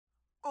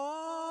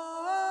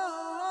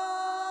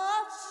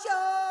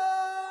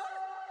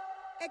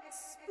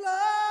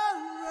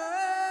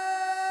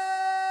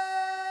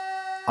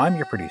I'm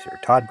your producer,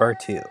 Todd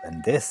Bartu,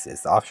 and this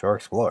is the Offshore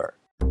Explorer.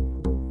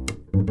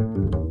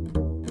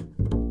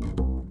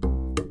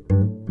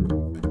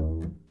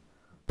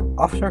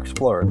 Offshore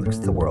Explorer looks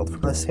at the world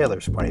from the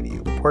sailor's point of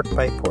view, port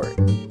by port.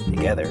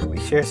 Together, we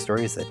share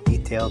stories that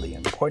detail the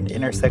important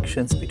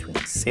intersections between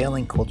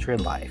sailing culture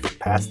and life,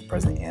 past,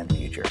 present, and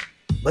future.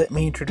 Let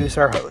me introduce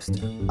our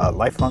host, a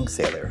lifelong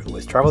sailor who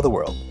has traveled the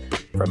world,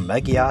 from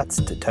mega yachts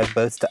to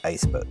tugboats to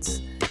ice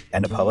boats,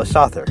 and a published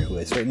author who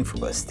has written for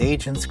both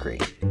stage and screen,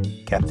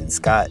 Captain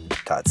Scott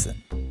Dodson.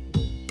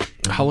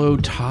 Hello,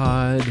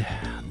 Todd.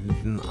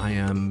 I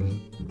am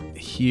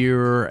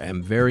here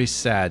and very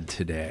sad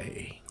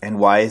today. And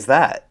why is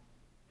that?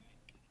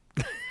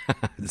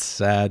 It's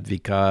sad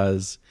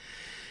because,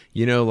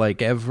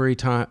 like every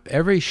time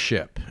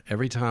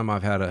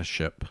I've had a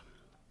ship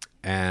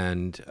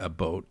and a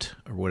boat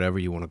or whatever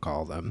you want to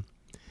call them,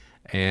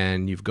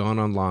 and you've gone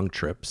on long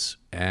trips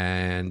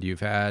and you've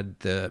had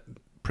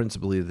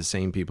principally the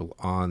same people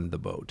on the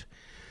boat,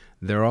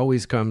 there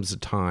always comes a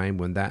time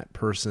when that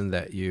person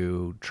that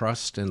you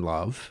trust and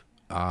love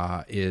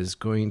is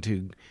going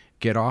to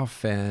get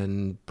off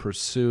and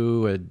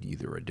pursue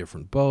either a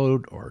different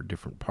boat or a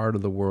different part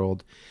of the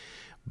world.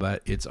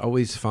 But it's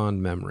always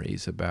fond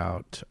memories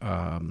about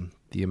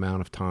the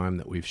amount of time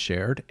that we've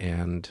shared,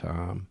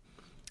 and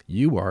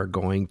you are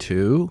going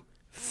to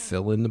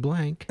fill in the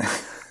blank.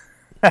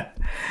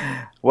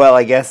 Well,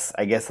 I guess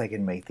I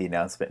can make the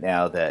announcement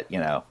now that,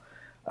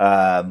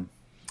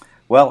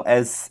 well,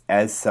 as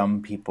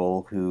some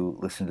people who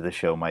listen to the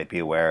show might be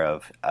aware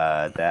of,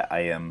 that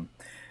I am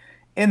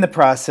in the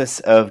process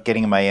of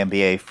getting my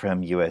MBA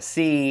from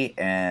USC,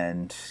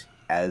 and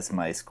as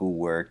my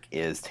schoolwork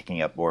is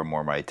taking up more and more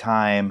of my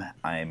time,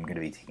 I'm going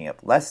to be taking up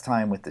less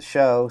time with the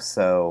show,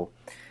 so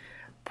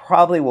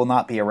probably will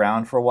not be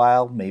around for a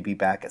while, maybe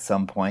back at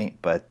some point,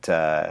 but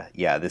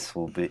this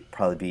will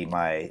probably be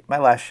my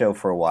last show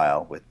for a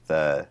while with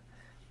the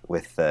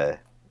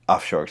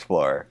Offshore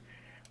Explorer.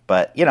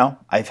 But,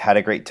 I've had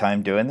a great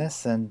time doing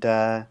this, and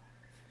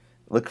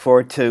look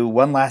forward to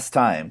one last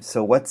time.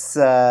 So what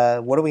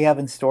do we have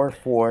in store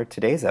for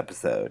today's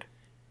episode?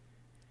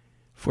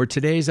 For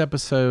today's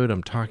episode,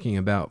 I'm talking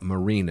about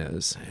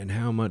marinas and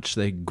how much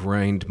they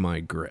grind my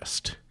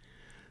grist.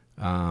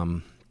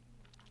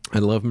 I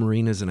love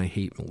marinas and I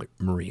hate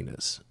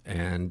marinas.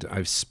 And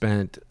I've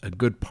spent a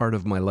good part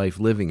of my life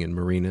living in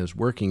marinas,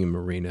 working in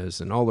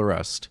marinas, and all the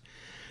rest.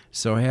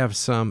 So I have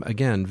some,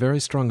 again, very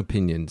strong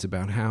opinions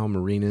about how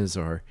marinas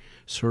are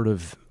sort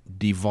of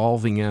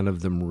devolving out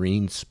of the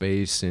marine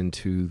space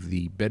into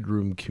the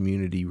bedroom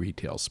community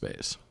retail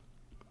space.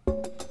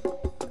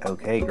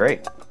 Okay,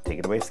 great. Take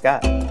it away,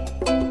 Scott.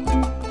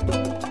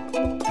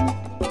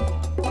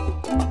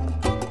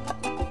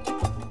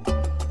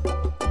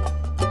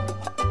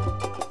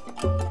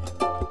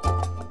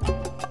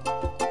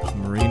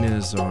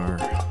 Marinas are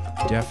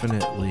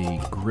definitely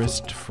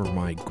grist for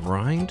my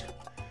grind.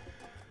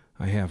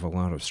 I have a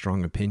lot of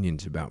strong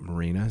opinions about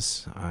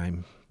marinas. I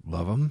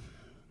love them.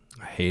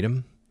 I hate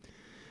them.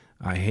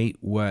 I hate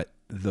what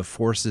the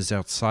forces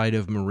outside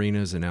of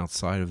marinas and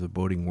outside of the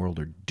boating world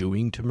are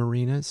doing to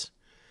marinas.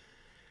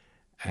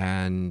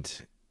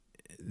 And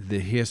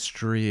the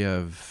history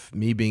of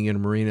me being in a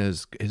marina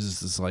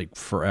is like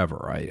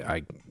forever.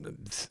 I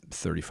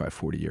 35,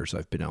 40 years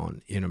I've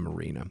been in a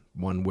marina,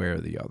 one way or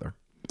the other.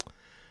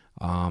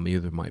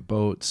 Either my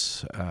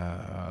boats,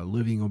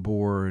 living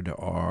aboard,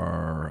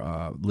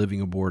 or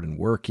living aboard and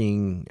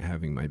working,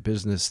 having my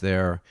business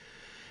there,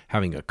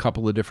 having a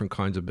couple of different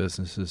kinds of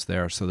businesses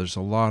there. So there's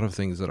a lot of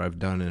things that I've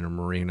done in a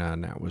marina,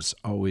 and that was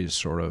always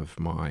sort of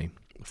my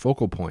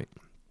focal point.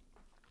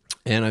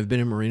 And I've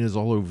been in marinas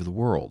all over the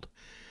world.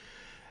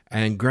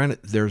 And granted,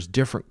 there's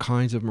different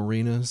kinds of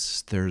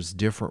marinas. There's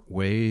different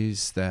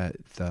ways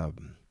that the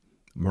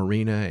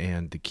marina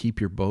and to keep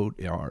your boat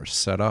are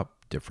set up.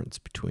 Difference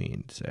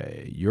between,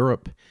 say,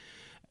 Europe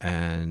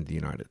and the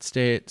United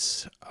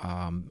States.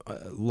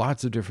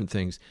 Lots of different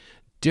things.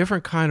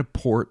 Different kind of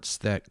ports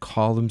that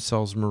call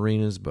themselves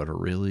marinas but are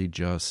really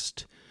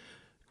just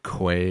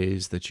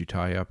quays that you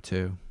tie up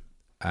to.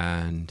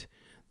 And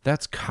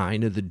that's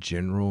kind of the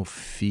general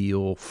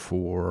feel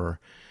for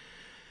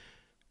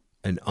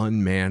an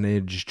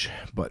unmanaged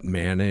but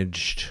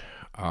managed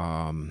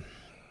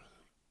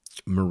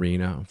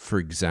marina. For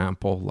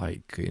example,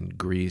 like in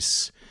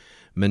Greece,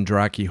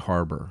 Mandraki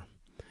Harbor.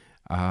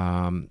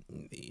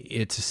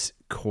 It's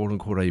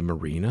quote-unquote a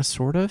marina,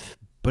 sort of,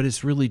 but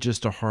it's really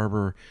just a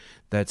harbor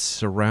that's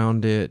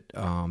surrounded,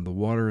 the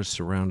water is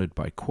surrounded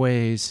by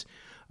quays,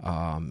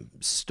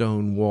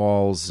 stone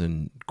walls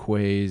and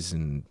quays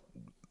and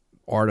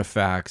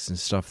artifacts and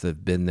stuff that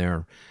have been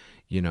there,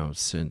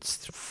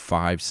 since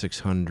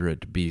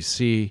 500-600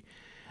 BC,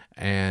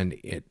 and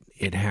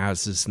it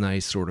has this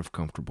nice sort of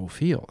comfortable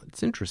feel.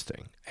 It's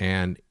interesting,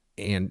 and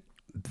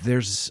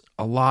there's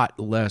a lot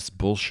less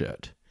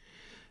bullshit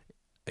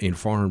in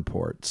foreign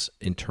ports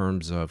in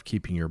terms of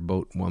keeping your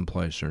boat in one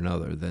place or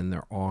another than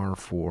there are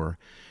for,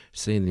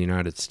 say, in the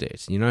United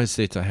States. In the United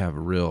States,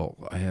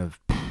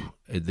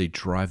 they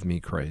drive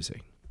me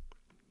crazy.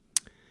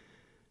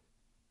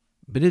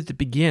 But at the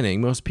beginning,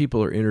 most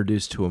people are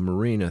introduced to a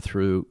marina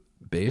through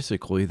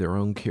basically their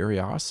own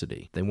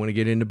curiosity. They want to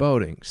get into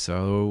boating.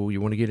 So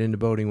you want to get into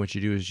boating, what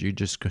you do is you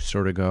just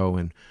sort of go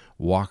and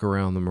walk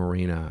around the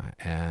marina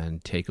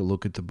and take a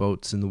look at the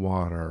boats in the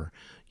water.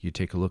 You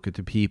take a look at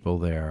the people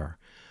there.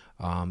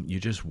 You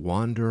just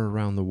wander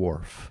around the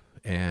wharf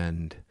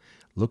and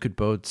look at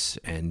boats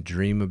and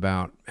dream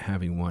about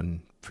having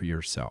one for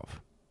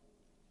yourself.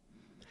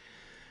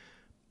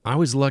 I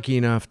was lucky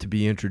enough to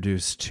be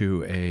introduced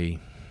to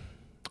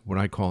what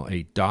I call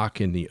a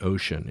dock in the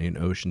ocean in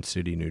Ocean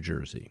City, New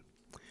Jersey.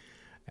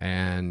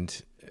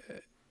 And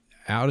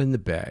out in the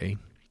bay,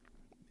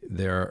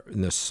 there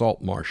in the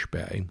Salt Marsh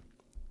Bay,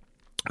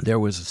 there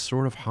was a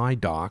sort of high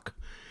dock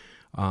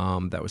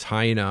that was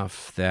high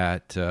enough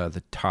that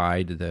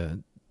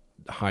the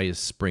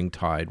highest spring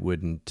tide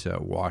wouldn't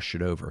wash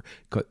it over.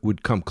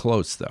 Would come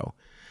close, though.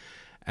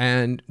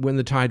 And when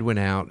the tide went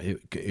out,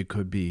 it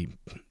could be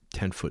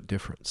 10-foot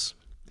difference.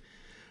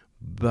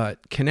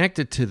 But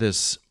connected to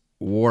this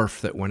wharf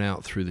that went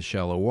out through the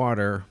shallow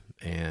water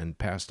and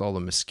past all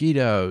the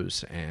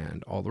mosquitoes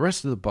and all the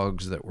rest of the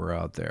bugs that were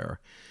out there,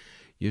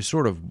 you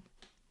sort of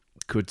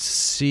could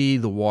see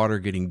the water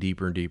getting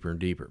deeper and deeper and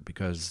deeper,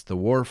 because the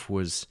wharf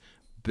was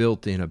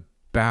built in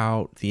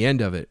about, the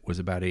end of it was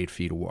about 8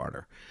 feet of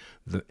water.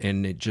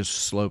 And it just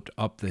sloped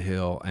up the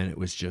hill, and it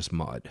was just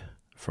mud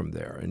from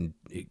there. And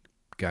it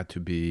got to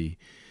be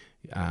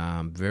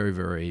very,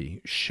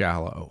 very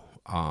shallow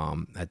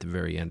at the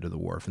very end of the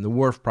wharf. And the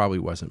wharf probably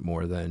wasn't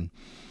more than,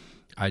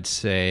 I'd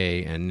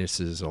say, and this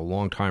is a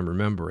long time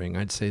remembering,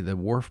 I'd say the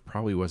wharf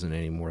probably wasn't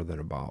any more than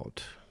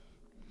about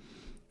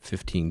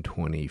 15,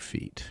 20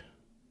 feet.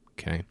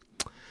 Okay.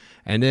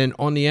 And then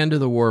on the end of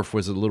the wharf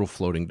was a little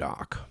floating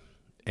dock.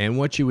 And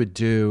what you would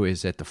do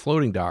is at the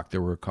floating dock,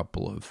 there were a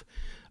couple of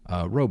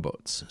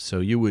rowboats.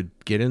 So you would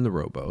get in the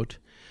rowboat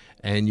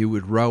and you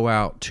would row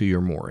out to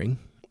your mooring,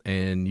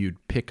 and you'd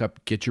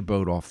get your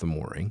boat off the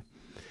mooring.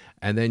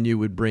 And then you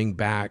would bring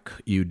back,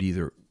 you'd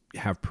either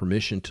have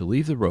permission to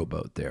leave the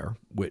rowboat there,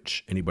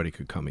 which anybody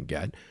could come and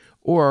get,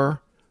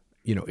 or,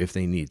 if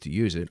they need to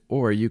use it,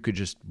 or you could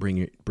just bring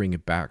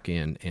it back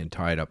in and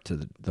tie it up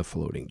to the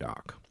floating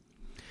dock.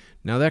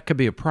 Now, that could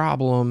be a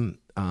problem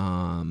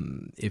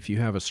if you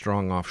have a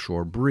strong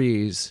offshore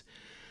breeze,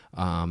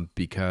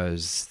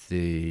 because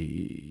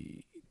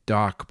the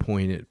dock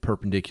pointed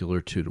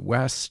perpendicular to the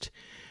west,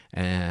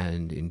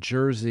 and in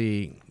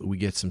Jersey, we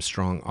get some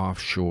strong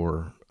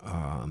offshore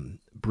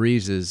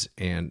breezes,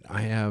 and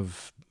I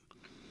have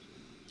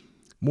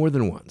more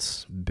than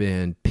once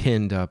been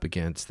pinned up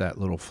against that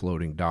little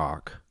floating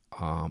dock,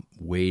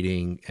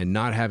 waiting and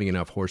not having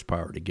enough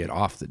horsepower to get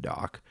off the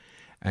dock,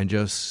 and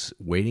just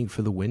waiting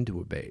for the wind to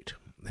abate,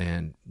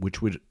 and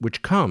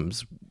which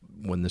comes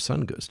when the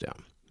sun goes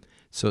down.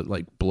 So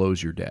it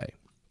blows your day.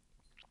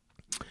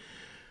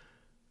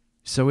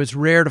 So it's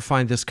rare to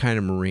find this kind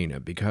of marina,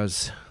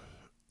 because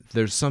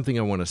there's something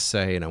I want to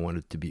say, and I want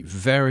it to be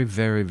very,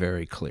 very,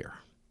 very clear.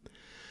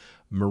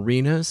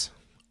 Marinas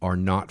are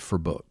not for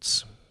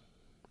boats.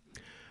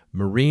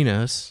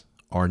 Marinas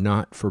are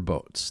not for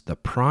boats. The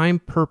prime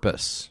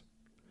purpose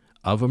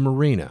of a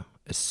marina,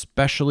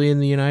 especially in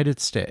the United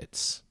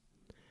States,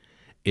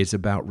 is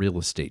about real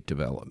estate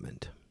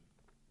development.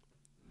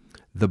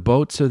 The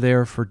boats are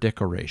there for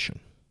decoration.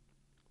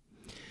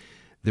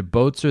 The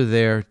boats are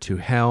there to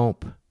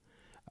help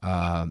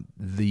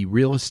the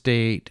real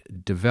estate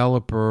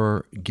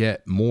developer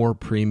get more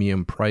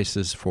premium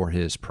prices for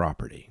his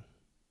property.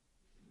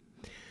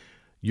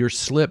 Your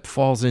slip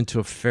falls into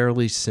a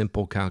fairly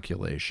simple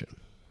calculation.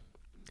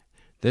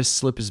 This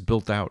slip is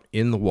built out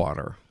in the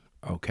water,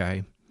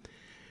 okay?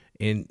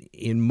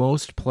 In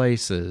most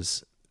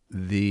places,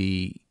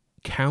 the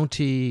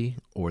county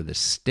or the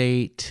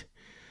state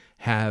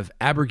have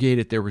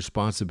abrogated their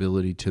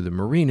responsibility to the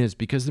marinas,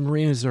 because the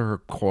marinas are a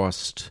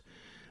cost,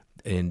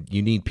 and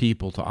you need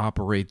people to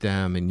operate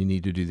them, and you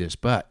need to do this.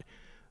 But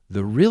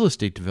the real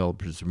estate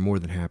developers are more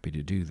than happy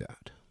to do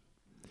that,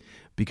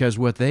 because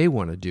what they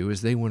want to do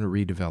is they want to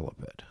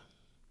redevelop it.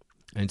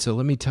 And so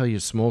let me tell you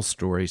a small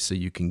story so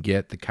you can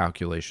get the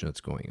calculation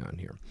that's going on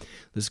here.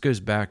 This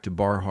goes back to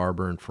Bar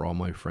Harbor, and for all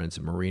my friends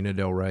in Marina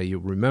del Rey, you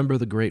remember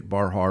the great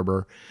Bar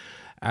Harbor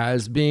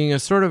as being a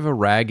sort of a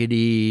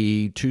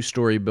raggedy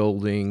 2-story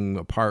building,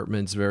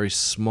 apartments, very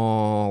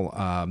small,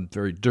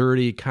 very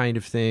dirty kind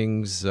of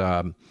things,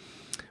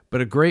 but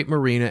a great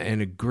marina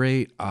and a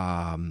great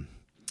ambiance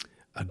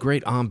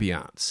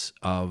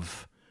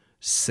of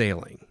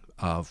sailing,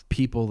 of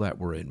people that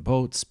were in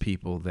boats,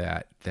 people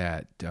that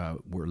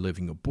were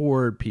living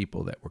aboard,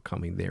 people that were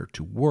coming there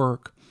to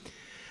work.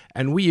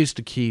 And we used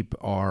to keep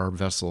our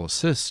vessel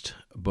assist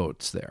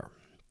boats there.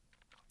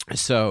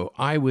 So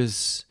I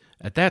was,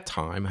 at that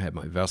time, I had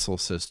my two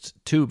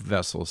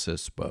vessel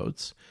assist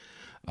boats,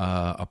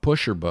 a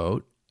pusher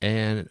boat,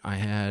 and I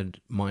had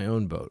my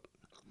own boat.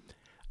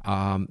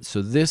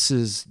 So this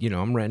is,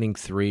 I'm renting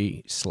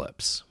 3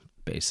 slips,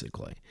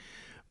 basically.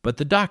 But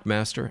the dock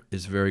master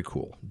is very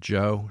cool.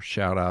 Joe,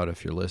 shout out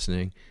if you're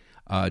listening.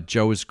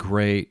 Joe is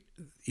great.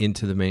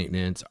 into the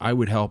maintenance. I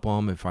would help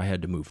him if I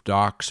had to move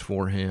docks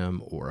for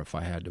him or if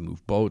I had to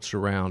move boats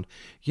around,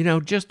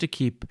 just to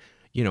keep,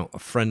 a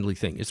friendly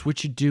thing. It's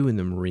what you do in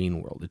the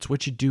marine world. It's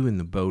what you do in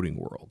the boating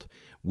world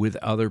with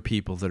other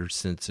people that are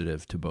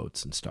sensitive to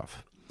boats and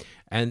stuff.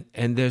 And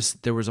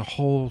there was a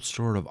whole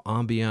sort of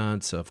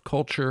ambiance of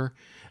culture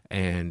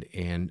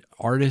and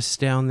artists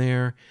down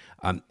there.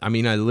 I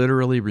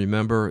literally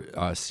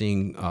remember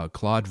seeing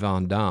Claude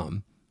Van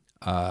Damme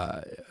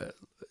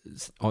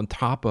on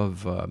top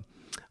of,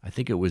 I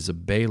think it was a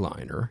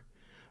Bayliner,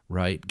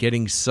 right,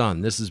 getting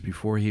sun. This is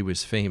before he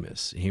was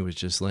famous. He was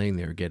just laying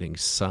there getting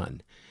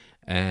sun.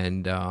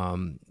 And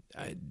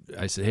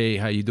I said, "Hey,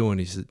 how you doing?"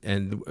 He said,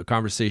 and a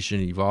conversation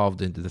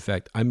evolved into the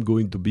fact, "I'm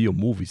going to be a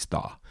movie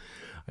star."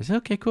 I said,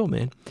 "Okay, cool,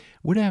 man.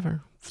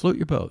 Whatever. Float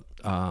your boat."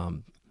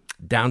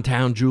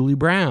 Downtown Julie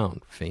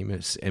Brown,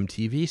 famous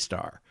MTV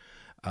star.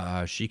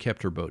 She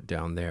kept her boat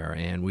down there,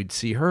 and we'd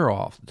see her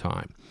all the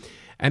time.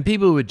 And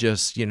people would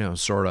just,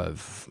 sort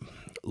of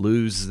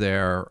lose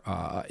their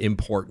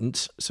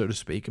importance, so to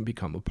speak, and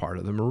become a part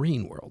of the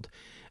marine world.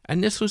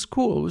 And this was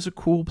cool. It was a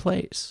cool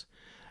place.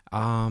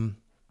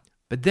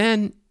 But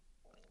then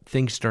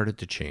things started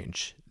to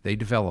change. They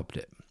developed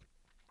it.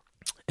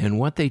 And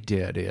what they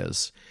did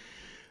is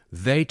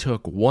they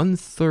took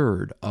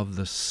 1/3 of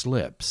the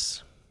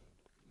slips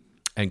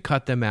and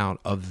cut them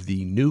out of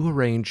the new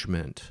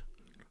arrangement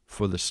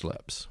for the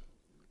slips.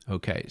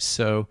 Okay,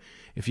 so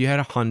if you had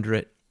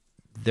 100,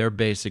 they're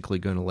basically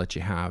going to let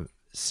you have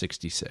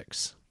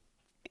 66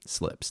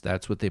 slips.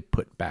 That's what they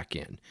put back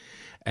in.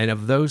 And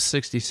of those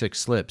 66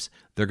 slips,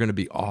 they're going to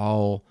be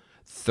all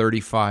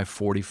 35,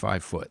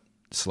 45-foot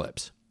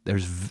slips.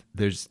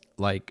 There's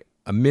like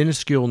a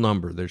minuscule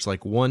number. There's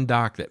like one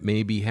dock that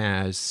maybe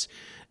has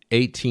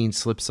 18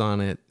 slips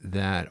on it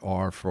that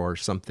are for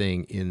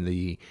something in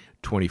the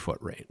 20-foot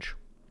range,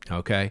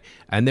 okay?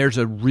 And there's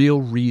a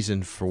real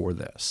reason for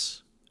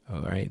this,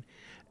 all right?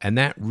 And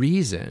that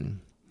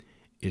reason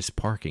is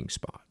parking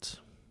spots.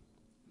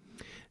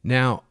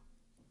 Now,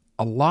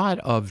 a lot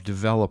of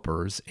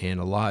developers and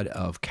a lot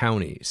of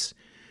counties,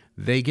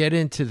 they get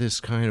into this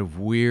kind of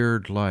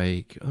weird,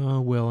 like, oh,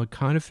 well, I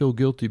kind of feel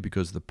guilty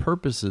because the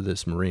purpose of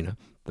this marina,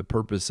 the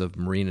purpose of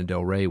Marina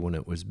del Rey when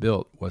it was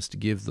built, was to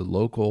give the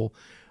local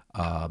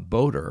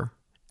boater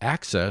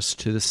access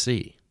to the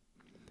sea.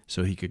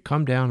 So he could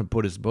come down and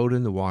put his boat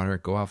in the water,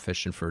 go out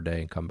fishing for a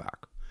day and come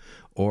back.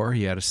 Or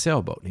he had a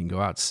sailboat and he can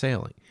go out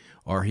sailing.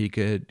 Or he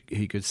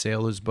could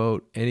sail his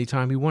boat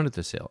anytime he wanted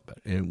to sail it.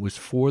 And it was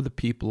for the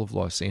people of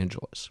Los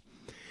Angeles.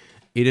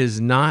 It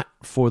is not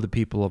for the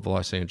people of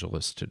Los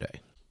Angeles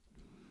today.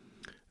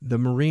 The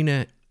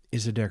marina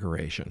is a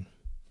decoration.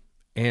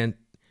 And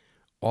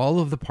all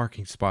of the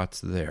parking spots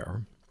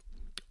there,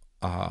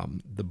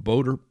 the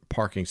boater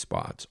parking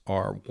spots,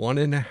 are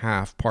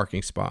 1.5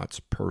 parking spots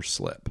per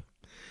slip.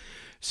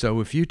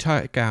 So if you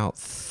take out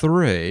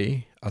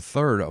 1/3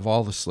 of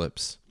all the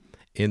slips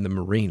in the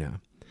marina,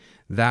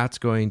 that's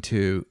going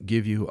to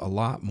give you a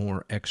lot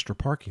more extra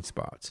parking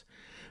spots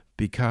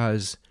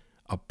because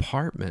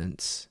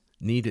apartments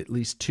need at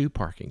least 2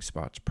 parking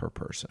spots per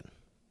person.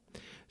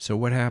 So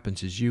what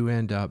happens is you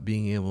end up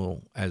being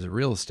able, as a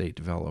real estate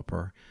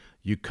developer,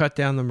 you cut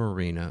down the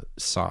marina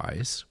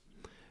size,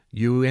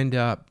 you end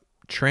up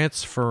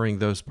transferring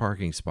those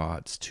parking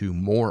spots to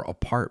more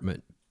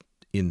apartment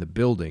in the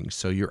building,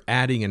 so you're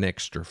adding an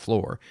extra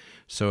floor.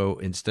 So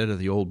instead of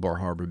the old Bar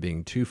Harbor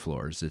being 2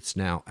 floors, it's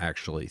now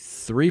actually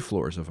 3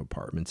 floors of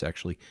apartments,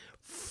 actually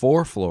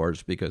 4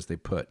 floors because they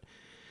put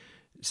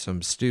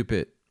some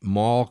stupid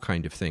mall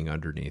kind of thing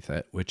underneath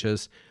it, which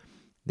is,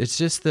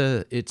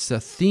 it's a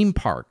theme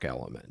park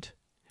element,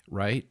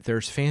 right?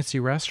 There's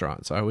fancy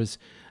restaurants. I was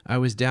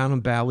down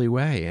in Bali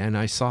Way and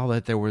I saw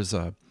that there was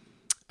a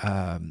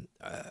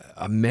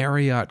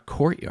Marriott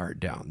Courtyard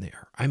down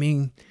there. I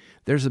mean,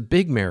 there's a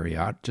big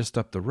Marriott just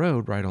up the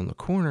road right on the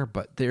corner,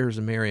 but there's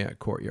a Marriott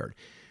Courtyard.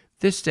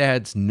 This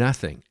adds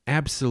nothing,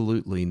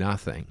 absolutely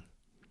nothing,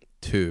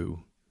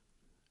 to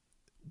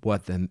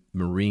what the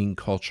marine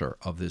culture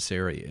of this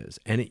area is.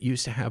 And it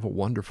used to have a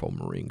wonderful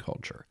marine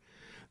culture.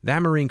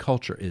 That marine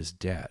culture is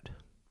dead.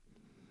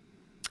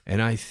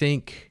 And I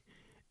think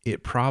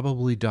it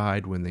probably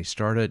died when they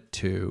started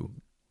to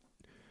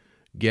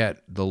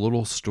get the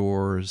little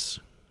stores,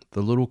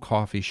 the little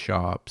coffee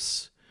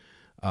shops,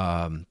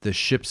 the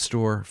ship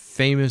store,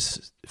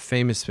 famous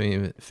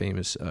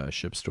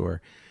ship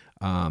store,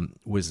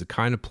 was the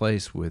kind of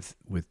place with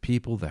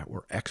people that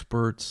were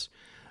experts.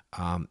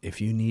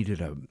 If you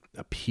needed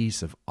a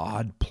piece of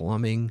odd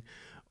plumbing,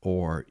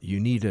 or you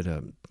needed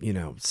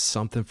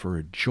something for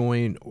a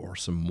joint or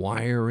some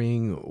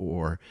wiring,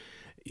 or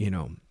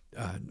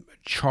a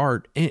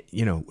chart,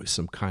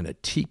 some kind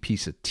of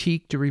piece of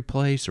teak to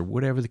replace, or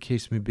whatever the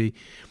case may be,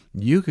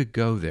 you could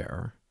go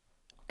there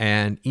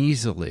and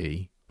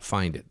easily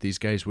find it. These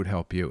guys would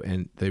help you,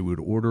 and they would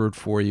order it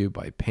for you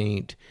by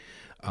paint,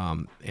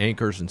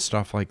 anchors and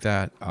stuff like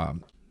that.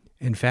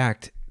 In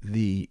fact,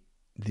 the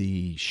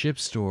ship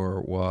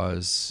store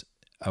was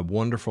a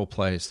wonderful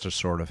place to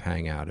sort of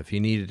hang out. If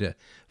you needed to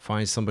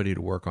find somebody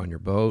to work on your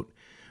boat,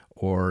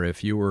 or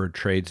if you were a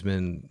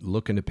tradesman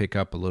looking to pick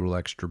up a little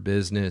extra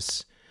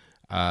business,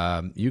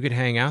 you could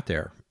hang out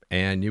there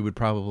and you would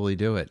probably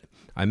do it.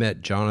 I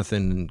met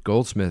Jonathan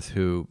Goldsmith,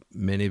 who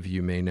many of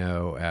you may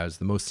know as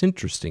the most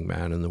interesting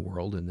man in the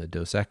world in the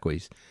Dos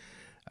Equis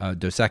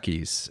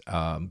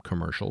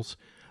commercials.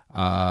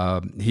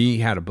 He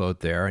had a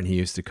boat there, and he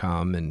used to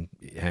come and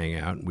hang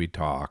out, and we'd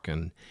talk.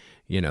 And,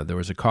 there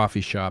was a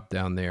coffee shop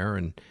down there,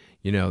 and,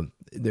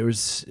 there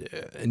was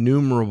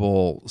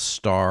innumerable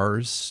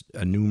stars,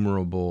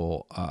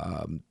 innumerable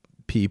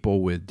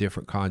people with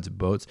different kinds of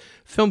boats,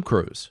 film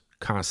crews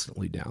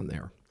constantly down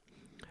there.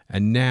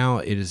 And now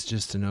it is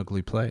just an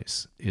ugly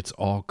place. It's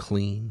all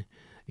clean.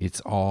 It's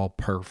all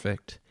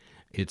perfect.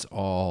 It's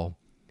all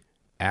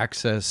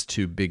access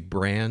to big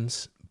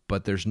brands,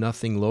 but there's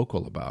nothing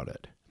local about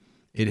it.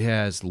 It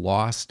has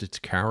lost its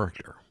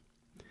character.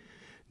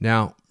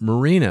 Now,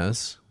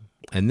 marinas,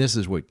 and this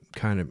is what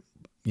kind of,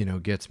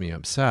 gets me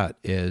upset,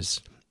 is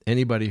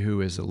anybody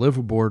who is a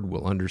liveaboard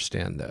will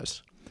understand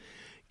this.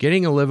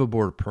 Getting a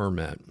liveaboard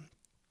permit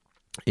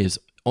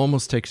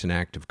almost takes an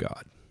act of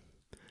God.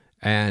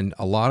 And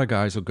a lot of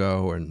guys will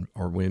go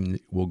or women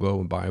will go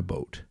and buy a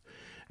boat.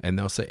 And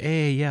they'll say,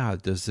 hey, yeah,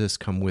 does this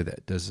come with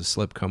it? Does the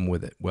slip come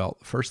with it? Well,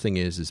 the first thing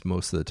is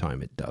most of the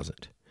time it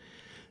doesn't.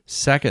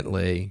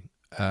 Secondly,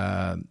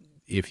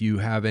 if you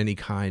have any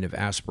kind of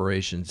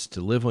aspirations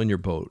to live on your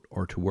boat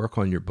or to work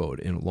on your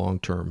boat in a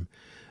long-term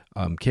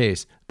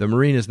case, the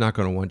marina is not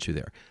going to want you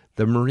there.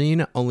 The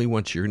marina only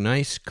wants your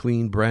nice,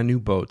 clean, brand new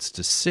boats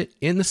to sit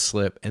in the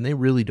slip, and they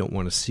really don't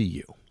want to see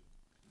you.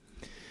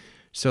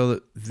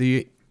 So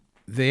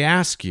they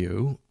ask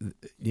you,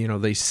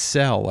 they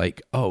sell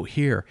like, oh,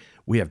 here,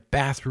 we have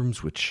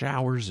bathrooms with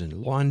showers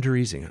and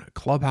laundries and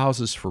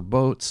clubhouses for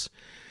boats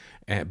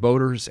and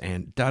boaters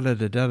and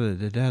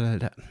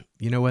da-da-da-da-da-da-da-da.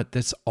 You know what?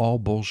 That's all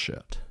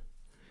bullshit.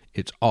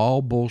 It's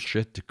all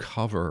bullshit to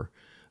cover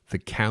the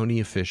county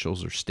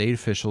officials or state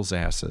officials'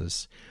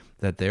 asses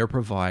that they're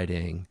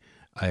providing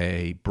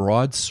a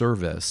broad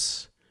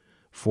service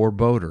for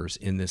boaters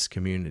in this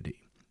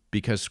community.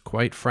 Because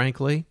quite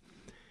frankly,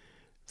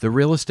 the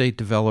real estate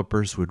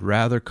developers would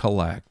rather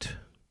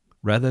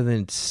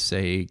than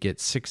say get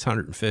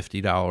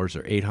 $650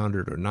 or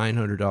 $800 or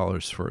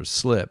 $900 for a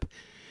slip,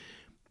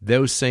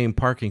 those same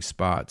parking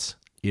spots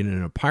in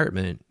an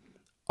apartment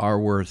are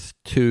worth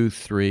 $2,000,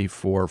 $3,000,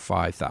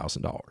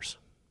 $4,000, $5,000.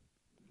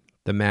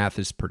 The math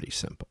is pretty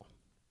simple.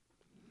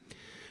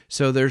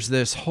 So there's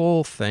this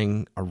whole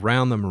thing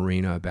around the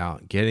marina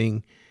about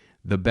getting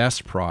the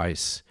best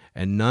price,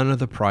 and none of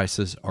the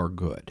prices are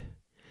good.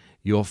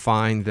 You'll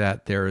find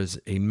that there is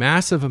a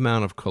massive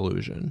amount of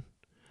collusion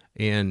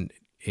and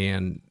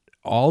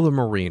all the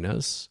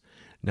marinas.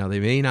 Now, they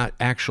may not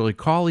actually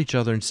call each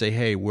other and say,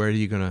 hey, where are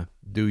you going to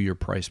do your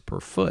price per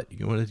foot?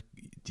 Do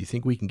you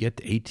think we can get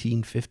to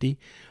 $18.50?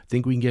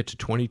 Think we can get to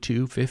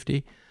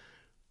 $22.50?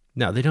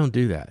 No, they don't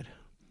do that.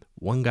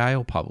 One guy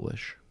will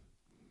publish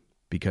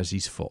because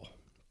he's full.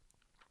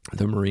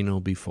 The marina will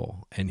be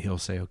full, and he'll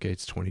say, okay,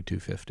 it's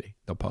 $22.50.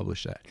 They'll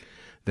publish that.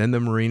 Then the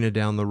marina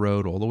down the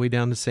road, all the way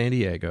down to San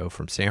Diego,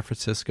 from San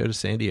Francisco to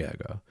San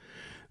Diego,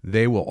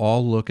 they will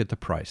all look at the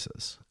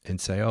prices and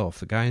say, oh, if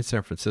the guy in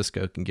San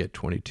Francisco can get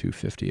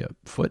 $22.50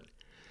 a foot,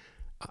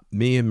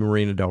 me and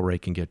Marina Del Rey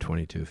can get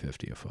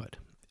 $22.50 a foot.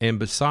 And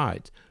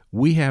besides,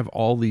 we have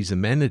all these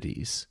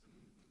amenities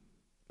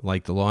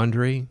like the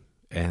laundry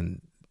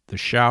and the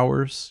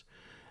showers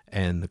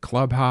and the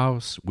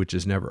clubhouse, which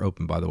is never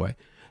open, by the way,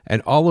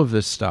 and all of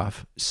this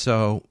stuff,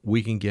 so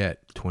we can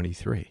get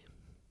 23.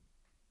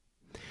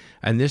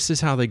 And this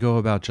is how they go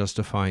about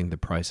justifying the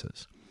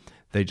prices.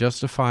 They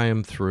justify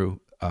them through,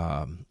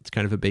 it's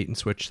kind of a bait and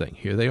switch thing.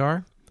 Here they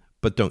are,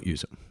 but don't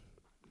use them.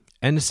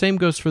 And the same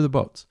goes for the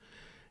boats.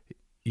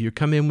 You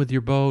come in with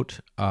your boat,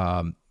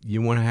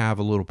 you want to have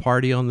a little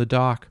party on the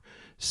dock.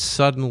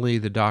 Suddenly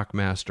the dock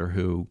master,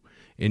 who,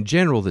 in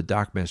general, the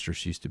dock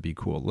masters used to be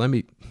cool. Let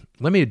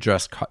me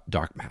address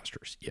dock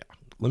masters. Yeah,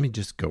 let me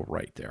just go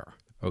right there,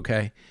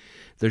 okay?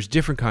 There's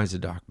different kinds of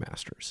dock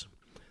masters.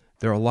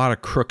 There are a lot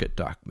of crooked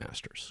dock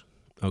masters,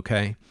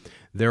 okay?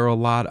 There are a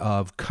lot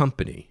of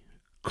company,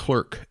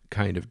 clerk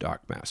kind of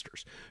dock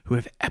masters who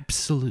have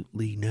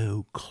absolutely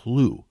no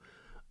clue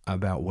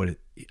about what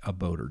a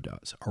boater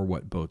does or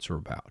what boats are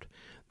about.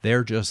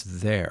 They're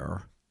just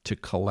there to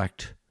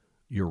collect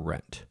your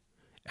rent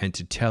and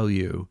to tell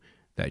you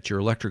that your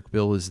electric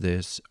bill is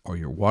this or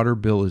your water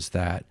bill is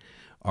that,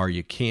 or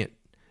you can't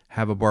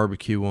have a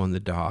barbecue on the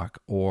dock,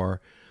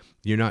 or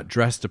you're not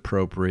dressed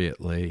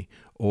appropriately,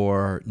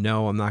 or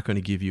no, I'm not going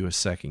to give you a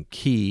second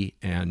key,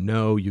 and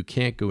no, you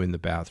can't go in the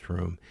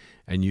bathroom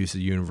and use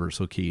the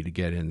universal key to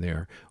get in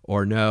there,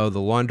 or no, the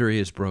laundry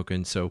is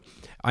broken. So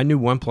I knew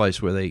one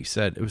place where they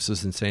said, it was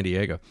just in San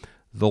Diego,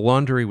 the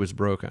laundry was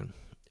broken.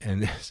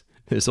 And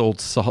this old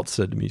salt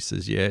said to me, he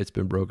says, yeah, it's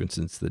been broken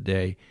since the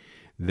day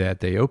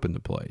that they opened the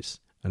place.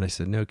 And I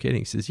said, no kidding.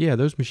 He says, yeah,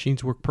 those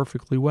machines work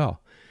perfectly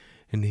well.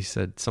 And he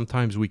said,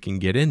 sometimes we can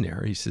get in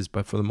there. He says,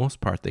 but for the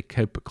most part, they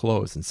keep it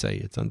closed and say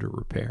it's under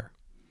repair.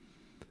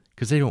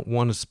 because they don't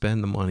want to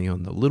spend the money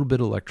on the little bit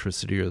of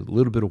electricity or the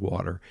little bit of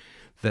water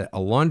that a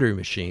laundry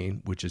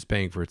machine, which is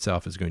paying for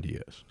itself, is going to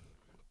use.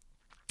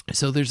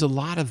 So there's a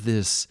lot of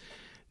this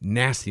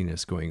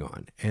nastiness going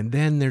on. And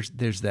then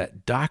there's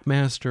that dock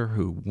master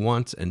who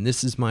wants, and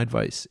this is my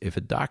advice, if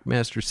a dock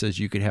master says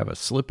you could have a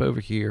slip over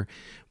here,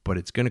 but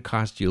it's going to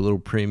cost you a little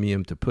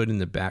premium to put in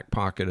the back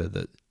pocket of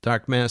the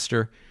dock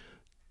master,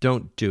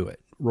 don't do it.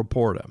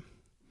 Report him,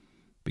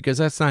 because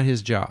that's not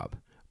his job.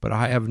 But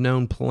I have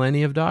known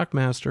plenty of dock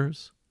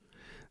masters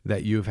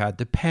that you've had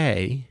to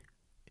pay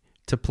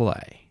to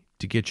play,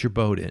 to get your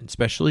boat in,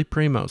 especially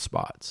primo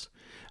spots.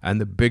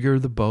 And the bigger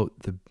the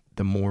boat,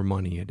 the more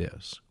money it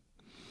is.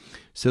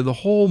 So the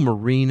whole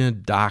marina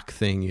dock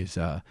thing is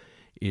a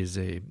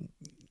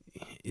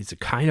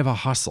kind of a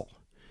hustle,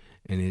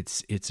 and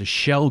it's a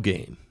shell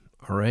game.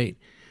 All right.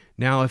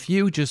 Now, if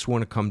you just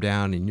want to come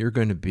down and you're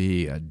going to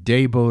be a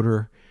day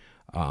boater,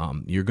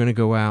 you're going to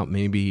go out,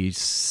 maybe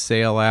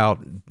sail out,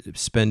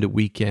 spend a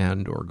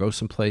weekend, or go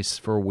someplace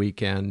for a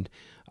weekend.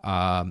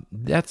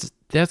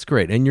 That's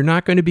great. And you're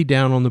not going to be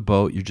down on the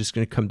boat. You're just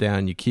going to come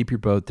down. You keep your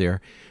boat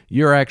there.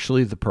 You're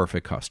actually the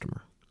perfect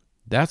customer.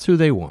 That's who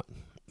they want.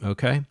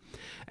 Okay.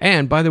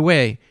 And by the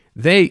way,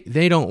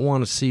 they don't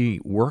want to see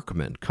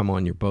workmen come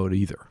on your boat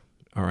either.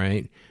 All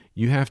right.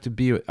 You have to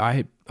be.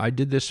 I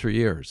did this for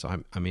years. I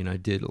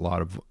did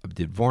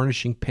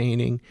varnishing,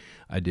 painting.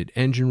 I did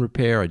engine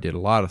repair. I did a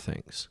lot of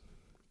things.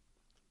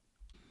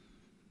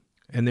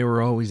 And they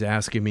were always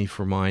asking me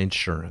for my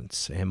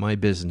insurance and my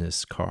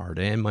business card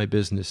and my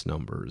business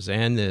numbers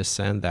and this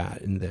and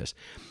that and this.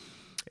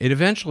 It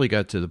eventually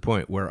got to the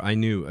point where I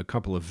knew a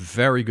couple of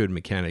very good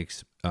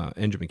mechanics,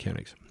 engine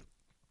mechanics,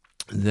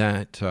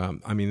 that,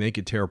 they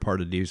could tear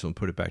apart a diesel and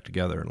put it back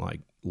together in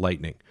like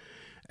lightning.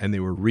 And they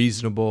were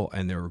reasonable,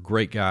 and they were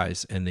great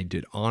guys, and they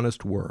did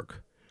honest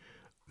work.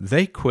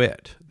 They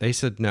quit. They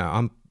said,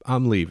 no,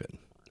 I'm leaving.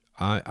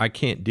 I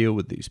can't deal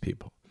with these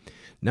people.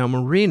 Now,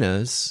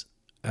 marinas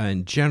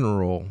in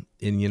general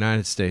in the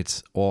United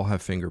States all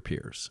have finger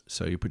piers.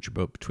 So you put your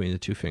boat between the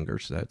two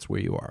fingers. That's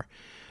where you are.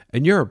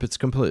 In Europe, it's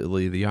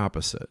completely the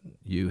opposite.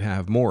 You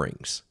have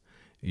moorings.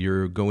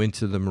 You go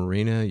into the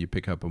marina, you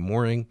pick up a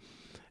mooring,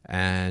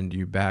 and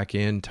you back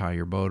in, tie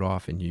your boat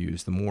off, and you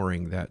use the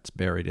mooring that's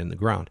buried in the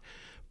ground.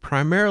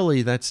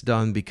 Primarily, that's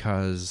done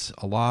because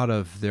a lot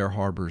of their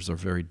harbors are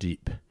very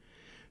deep.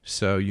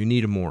 So you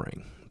need a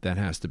mooring that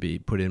has to be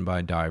put in by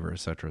a diver, et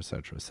cetera, et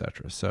cetera, et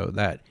cetera. So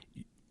that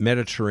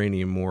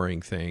Mediterranean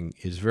mooring thing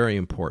is very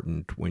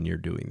important when you're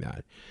doing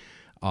that.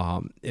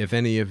 If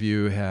any of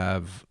you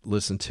have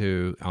listened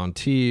to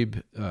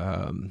Antibes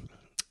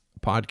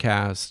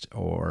podcast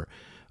or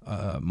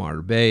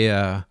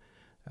Marbella,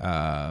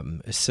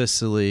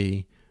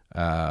 Sicily,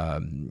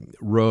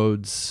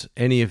 Rhodes,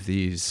 any of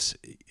these,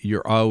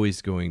 you're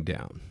always going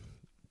down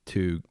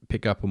to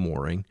pick up a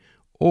mooring.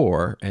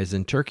 Or, as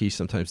in Turkey,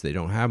 sometimes they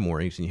don't have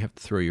moorings, and you have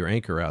to throw your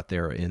anchor out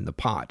there in the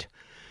pot,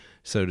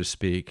 so to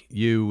speak.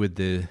 You with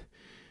the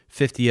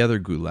 50 other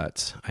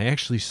goulettes. I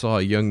actually saw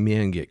a young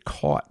man get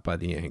caught by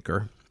the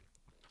anchor.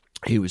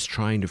 He was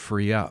trying to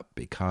free up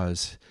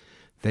because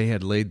they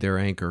had laid their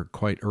anchor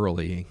quite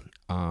early.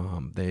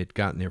 They had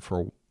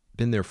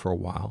been there for a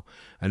while,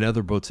 and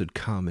other boats had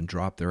come and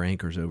dropped their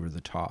anchors over the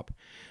top.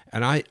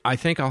 And I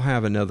think I'll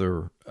have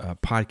another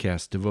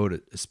podcast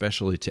devoted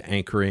especially to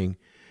anchoring,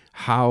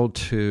 how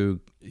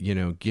to,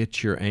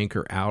 get your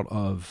anchor out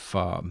of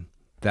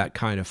that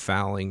kind of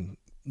fouling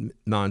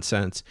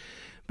nonsense.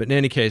 But in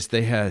any case,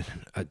 they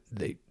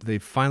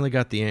finally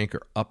got the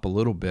anchor up a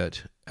little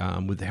bit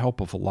with the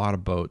help of a lot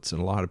of boats and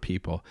a lot of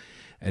people.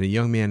 And a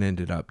young man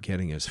ended up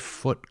getting his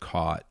foot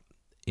caught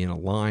in a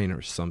line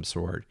or some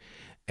sort,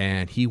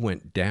 and he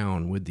went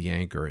down with the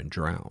anchor and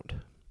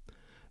drowned.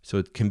 So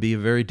it can be a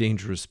very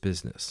dangerous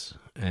business,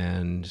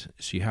 and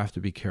so you have to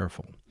be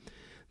careful.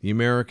 The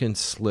American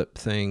slip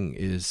thing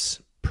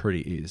is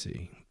pretty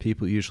easy.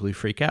 People usually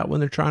freak out when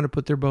they're trying to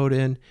put their boat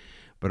in,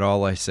 but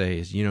all I say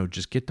is,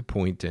 just get the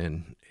point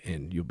in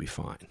and you'll be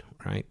fine,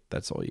 right?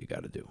 That's all you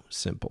got to do.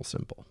 Simple,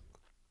 simple.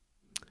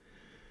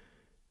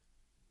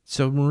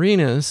 So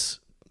marinas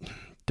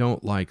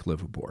don't like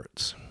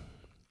liveaboards.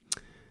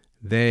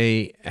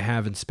 They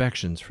have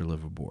inspections for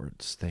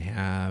liveaboards. They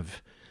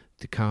have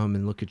to come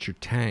and look at your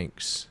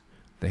tanks.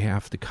 They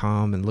have to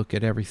come and look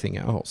at everything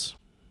else.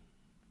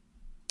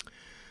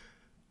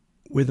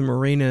 With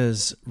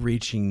marinas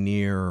reaching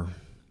near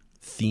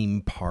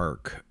theme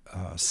park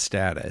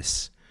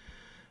status,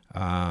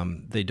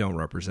 they don't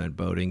represent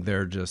boating.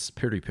 They're just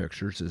pretty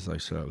pictures, as I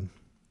said.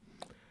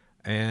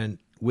 And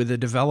with the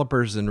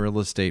developers and real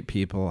estate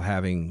people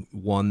having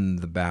won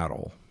the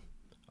battle,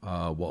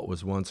 what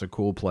was once a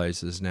cool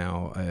place is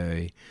now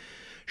a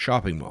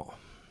shopping mall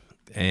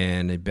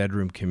and a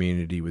bedroom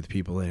community with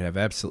people that have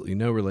absolutely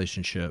no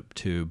relationship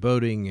to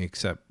boating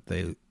except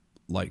they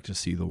like to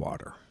see the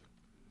water.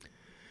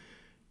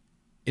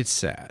 It's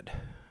sad,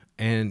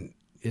 and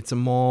it's a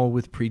mall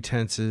with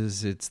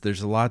pretenses.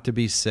 There's a lot to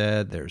be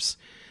said. There's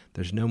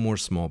no more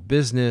small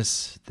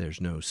business.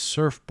 There's no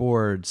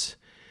surfboards.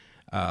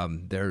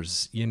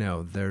 There's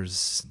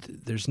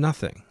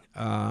nothing.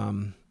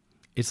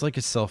 It's like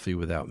a selfie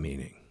without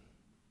meaning.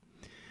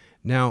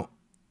 Now,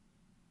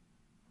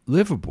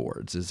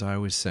 liveaboards, as I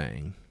was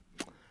saying,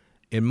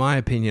 in my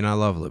opinion, I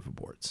love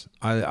liveaboards.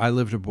 I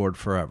lived aboard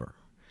forever.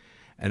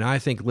 And I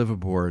think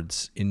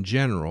liveaboards in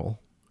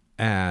general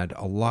add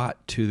a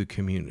lot to the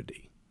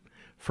community.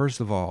 First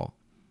of all,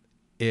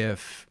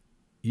 if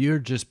you're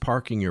just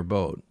parking your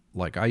boat,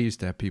 like I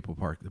used to have people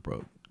park the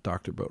boat,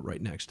 doctor boat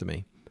right next to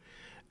me,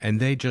 and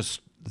they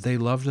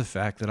loved the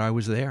fact that I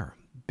was there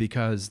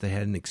because they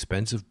had an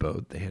expensive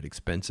boat, they had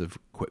expensive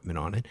equipment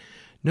on it.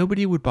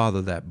 Nobody would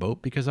bother that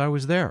boat because I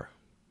was there.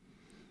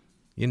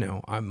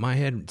 My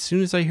head, as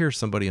soon as I hear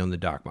somebody on the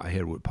dock, my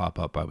head would pop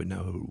up. I would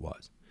know who it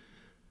was.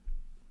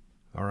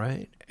 All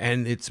right.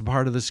 And it's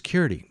part of the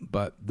security.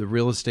 But the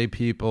real estate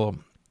people,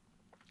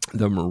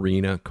 the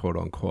marina, quote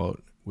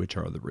unquote, which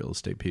are the real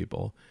estate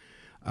people,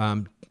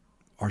 are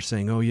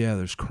saying, oh, yeah,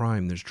 there's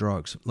crime, there's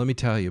drugs. Let me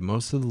tell you,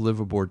 most of the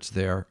liveaboards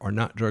there are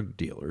not drug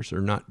dealers or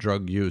not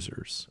drug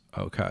users.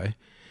 Okay.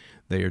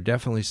 They are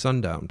definitely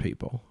sundown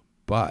people.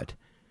 But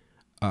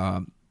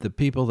the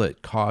people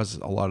that cause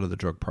a lot of the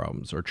drug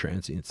problems are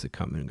transients that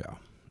come and go.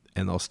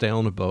 And they'll stay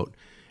on the boat.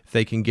 If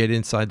they can get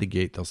inside the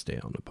gate, they'll stay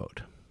on the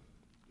boat.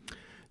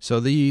 So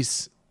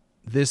this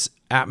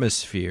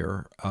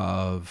atmosphere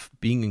of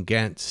being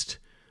against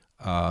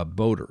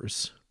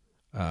boaters,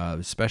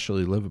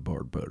 especially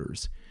liveaboard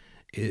boaters,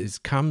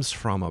 comes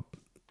from a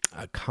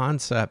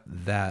concept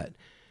that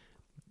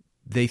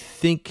they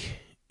think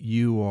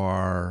you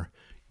are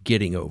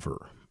getting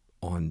over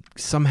on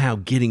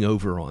them, getting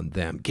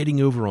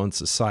over on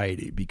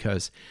society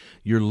because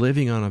you're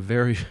living on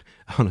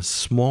a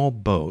small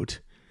boat,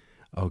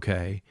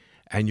 okay,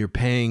 and you're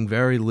paying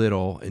very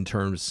little in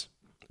terms,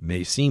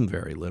 may seem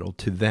very little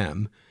to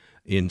them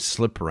in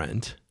slip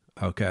rent,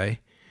 okay,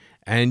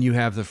 and you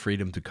have the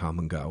freedom to come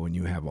and go and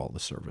you have all the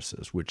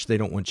services, which they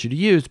don't want you to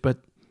use,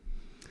 but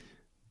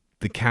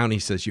the county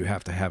says you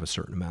have to have a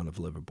certain amount of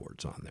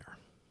liveaboards on there.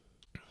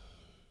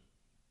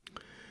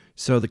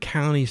 So the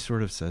county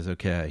sort of says,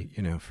 okay,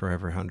 for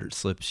every 100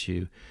 slips,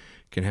 you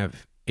can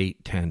have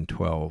 8, 10,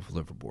 12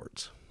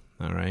 liveaboards.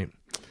 All right.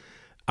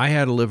 I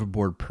had a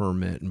liveaboard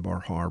permit in Bar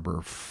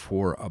Harbor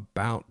for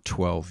about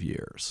 12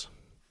 years.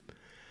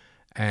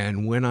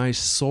 And when I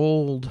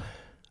sold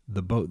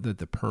the boat that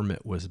the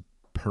permit was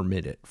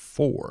permitted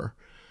for,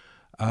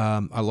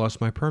 I lost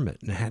my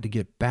permit and I had to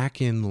get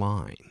back in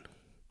line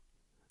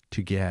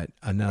to get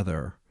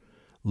another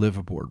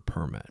liveaboard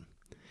permit.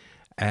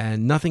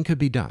 And nothing could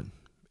be done.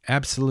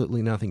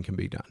 Absolutely nothing can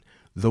be done.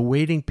 The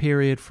waiting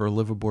period for a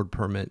liveaboard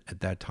permit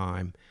at that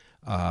time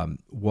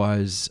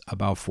was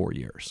about 4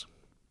 years.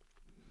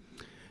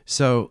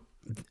 So,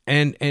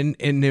 and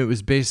it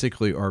was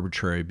basically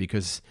arbitrary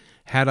because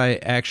had I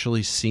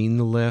actually seen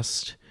the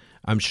list,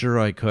 I'm sure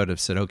I could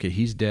have said, okay,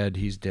 he's dead,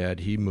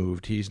 he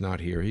moved, he's not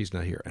here,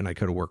 and I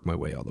could have worked my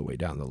way all the way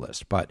down the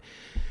list. But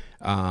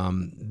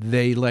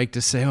they like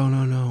to say, oh,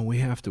 no, we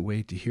have to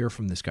wait to hear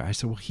from this guy. I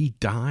said, well, he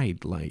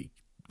died like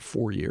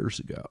 4 years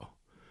ago.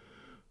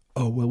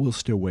 Oh, well, we'll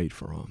still wait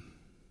for him.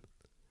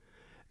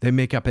 They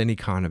make up any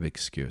kind of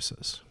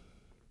excuses.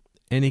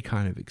 And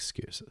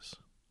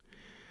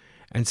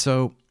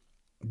so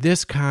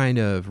this kind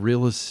of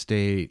real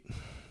estate,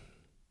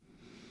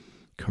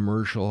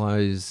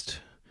 commercialized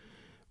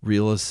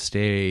real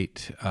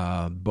estate,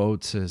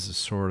 boats as a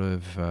sort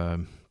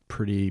of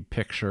pretty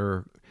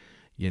picture,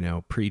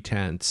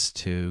 pretense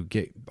to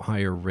get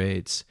higher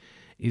rates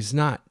is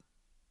not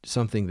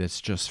something that's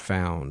just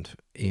found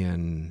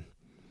in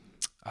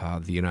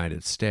the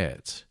United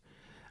States.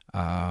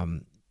 A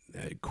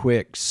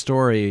quick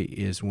story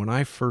is when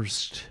I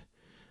first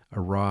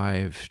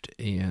arrived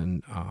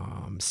in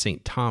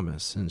St.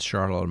 Thomas in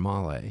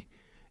Charlotte-Amalie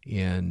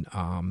in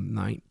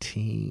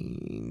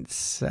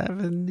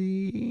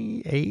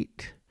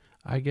 1978,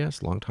 I guess,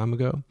 a long time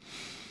ago,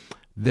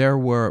 there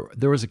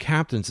was a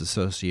captain's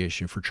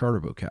association for charter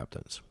boat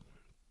captains.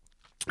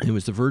 It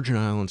was the Virgin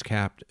Islands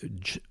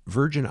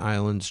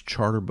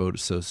Charter Boat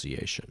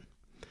Association.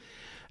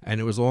 And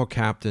it was all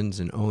captains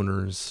and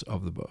owners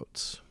of the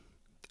boats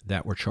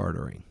that were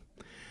chartering.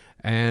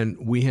 And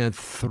we had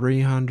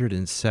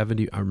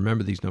 370, I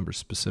remember these numbers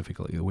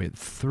specifically, we had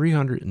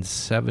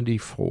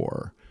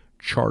 374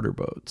 charter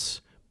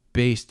boats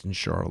based in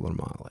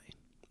Charlotte-Amalie.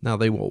 Now,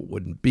 they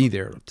wouldn't be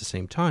there at the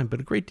same time, but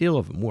a great deal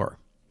of them were.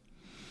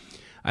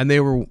 And they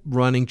were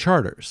running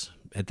charters.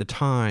 At the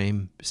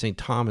time, St.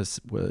 Thomas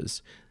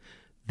was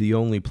the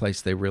only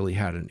place they really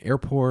had an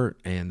airport,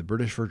 and the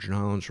British Virgin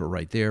Islands were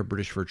right there.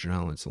 British Virgin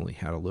Islands only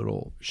had a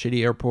little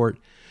shitty airport,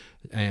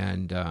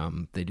 and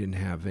they didn't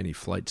have any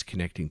flights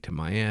connecting to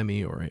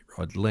Miami or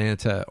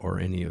Atlanta or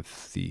any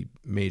of the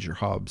major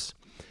hubs.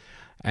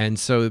 And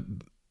so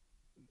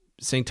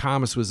St.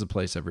 Thomas was the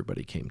place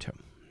everybody came to.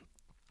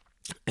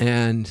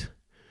 And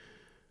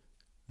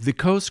the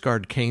Coast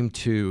Guard came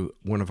to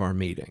one of our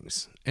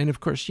meetings. And of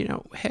course,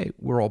 hey,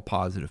 we're all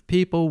positive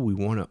people. We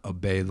want to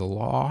obey the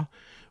law.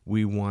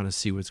 We want to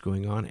see what's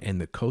going on. And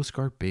the Coast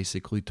Guard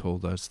basically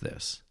told us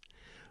this: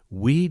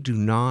 We do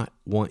not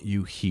want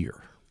you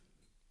here.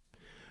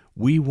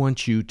 We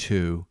want you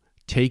to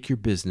take your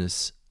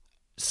business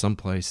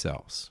someplace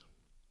else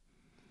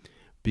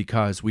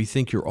because we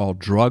think you're all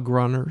drug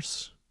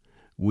runners.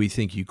 We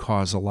think you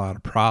cause a lot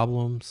of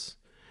problems,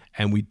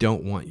 and we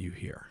don't want you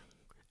here.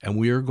 And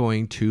we are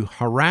going to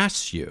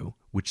harass you,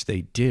 which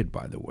they did,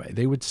 by the way.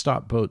 They would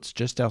stop boats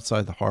just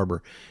outside the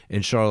harbor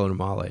in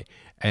Charlotte-Amalie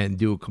and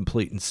do a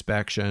complete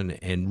inspection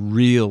and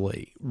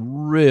really,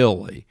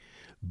 really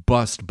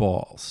bust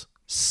balls,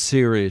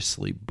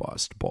 seriously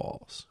bust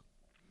balls.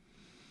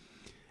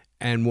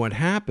 And what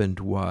happened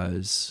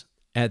was,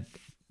 at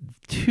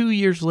 2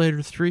 years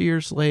later, 3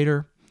 years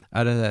later,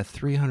 out of that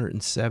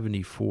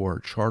 374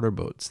 charter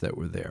boats that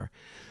were there,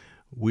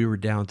 we were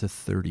down to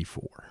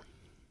 34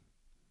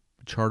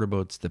 charter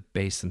boats that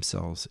base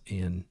themselves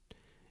in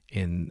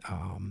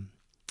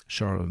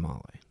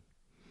Charlotte-Amalie.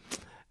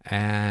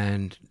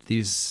 And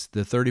the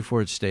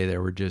 34 that stay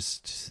there were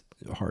just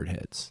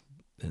hardheads,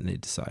 and they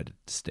decided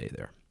to stay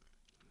there.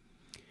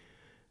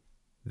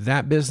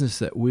 That business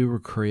that we were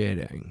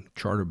creating,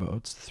 charter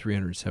boats,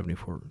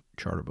 374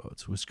 charter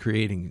boats, was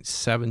creating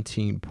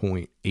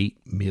 $17.8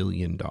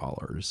 million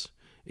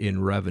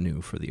in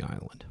revenue for the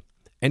island.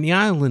 And the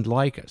island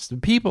liked us. The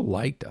people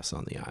liked us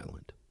on the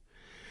island.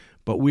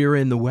 But we were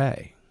in the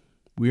way.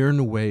 We are in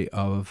the way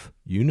of,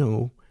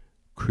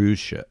 cruise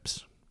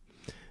ships.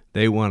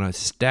 They want to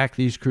stack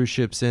these cruise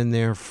ships in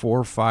there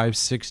 4, 5,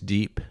 6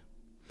 deep.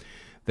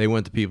 They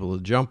want the people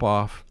to jump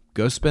off,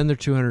 go spend their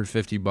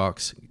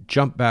 $250,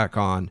 jump back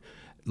on,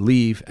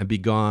 leave, and be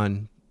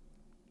gone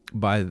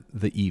by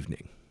the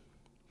evening.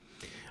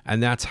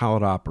 And that's how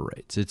it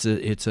operates. It's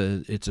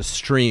a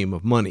stream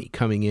of money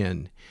coming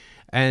in.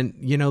 And,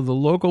 the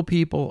local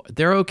people,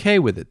 they're okay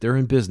with it. They're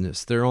in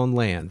business. They're on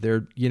land.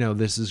 They're,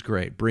 this is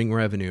great. Bring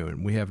revenue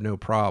and we have no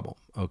problem.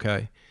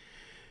 Okay.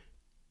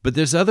 But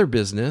this other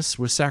business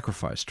was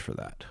sacrificed for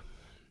that.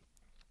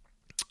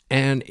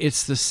 And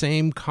it's the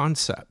same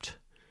concept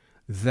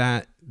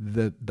that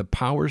the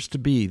powers to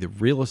be, the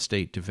real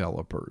estate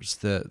developers,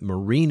 the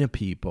marina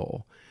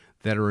people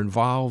that are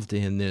involved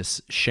in this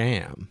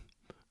sham,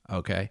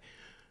 okay,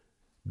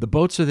 the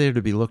boats are there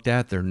to be looked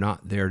at. They're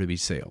not there to be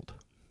sailed.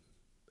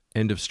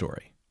 End of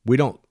story.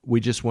 We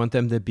just want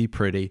them to be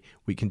pretty.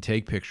 We can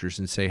take pictures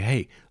and say,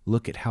 hey,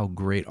 look at how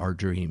great our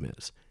dream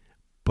is.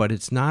 But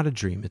it's not a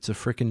dream. It's a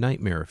freaking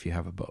nightmare if you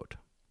have a boat.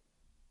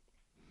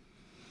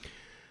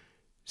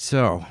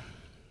 So,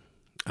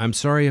 I'm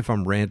sorry if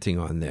I'm ranting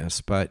on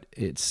this, but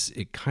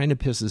it kind of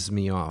pisses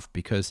me off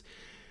because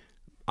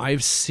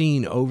I've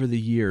seen over the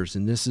years,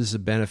 and this is a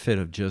benefit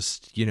of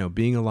just,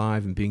 being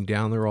alive and being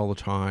down there all the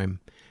time,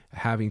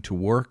 having to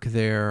work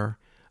there.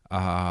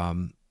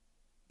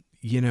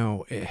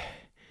 You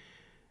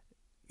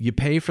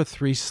pay for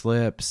 3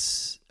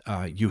 slips.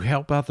 You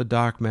help out the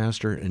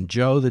dockmaster, and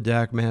Joe, the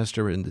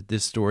dockmaster, in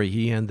this story,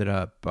 he ended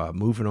up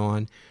moving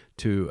on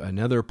to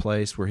another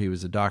place where he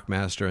was a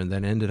dockmaster, and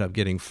then ended up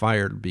getting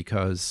fired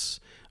because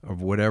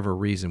of whatever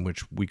reason,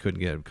 which we couldn't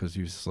get because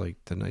he was like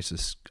the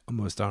nicest,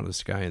 most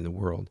honest guy in the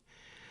world.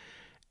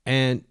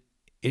 And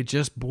it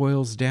just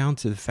boils down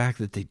to the fact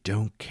that they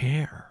don't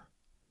care.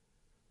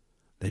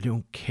 They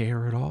don't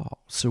care at all.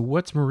 So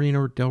what's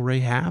Marina Del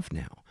Rey have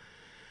now?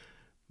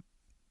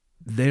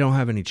 They don't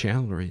have any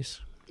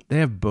chandleries. They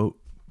have Boat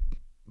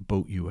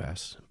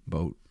US,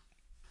 Boat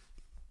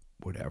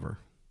whatever.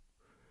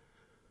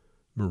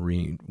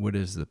 Marine, what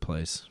is the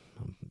place?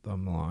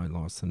 I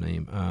lost the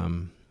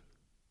name.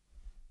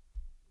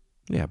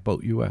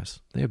 Boat US.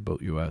 They have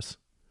Boat US.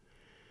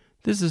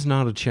 This is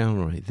not a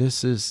chandlery.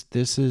 This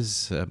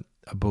is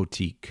a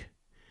boutique.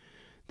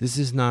 This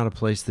is not a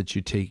place that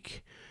you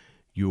take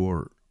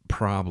your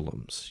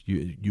problems.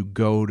 You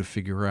go to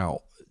figure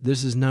out.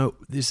 This is not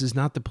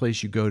the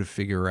place you go to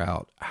figure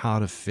out how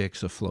to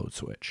fix a float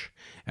switch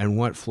and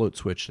what float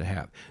switch to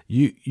have.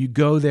 You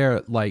go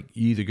there like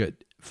you either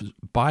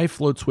buy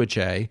float switch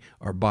A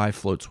or buy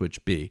float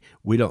switch B.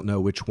 We don't know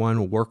which one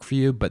will work for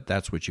you, but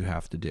that's what you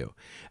have to do.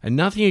 And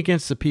nothing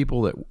against the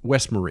people at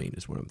West Marine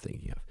is what I'm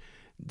thinking of.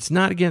 It's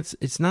not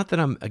that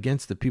I'm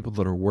against the people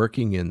that are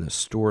working in the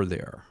store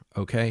there,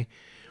 okay?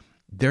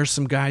 There's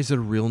some guys that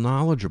are real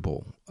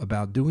knowledgeable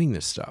about doing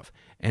this stuff,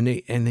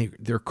 and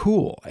they're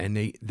cool, and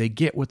they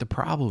get what the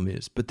problem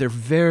is, but they're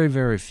very,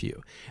 very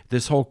few.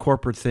 This whole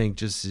corporate thing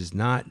just is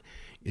not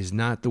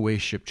the way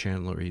ship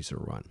chandleries are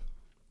run.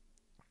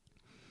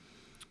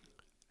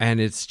 And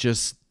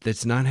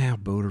that's not how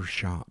boaters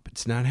shop.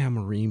 It's not how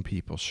marine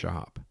people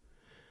shop.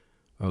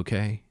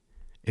 Okay?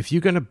 If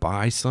you're going to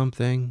buy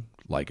something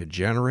like a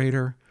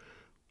generator,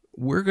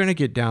 we're going to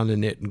get down to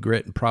nit and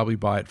grit and probably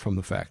buy it from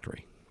the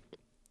factory.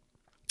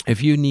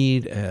 If you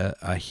need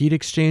a heat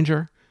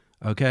exchanger,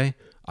 okay,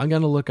 I'm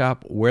going to look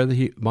up where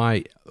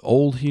my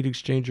old heat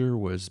exchanger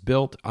was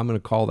built. I'm going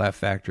to call that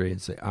factory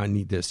and say, I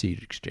need this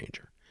heat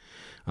exchanger.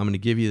 I'm going to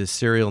give you the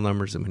serial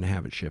numbers. I'm going to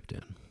have it shipped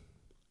in.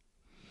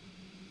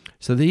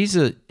 So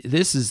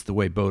this is the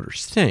way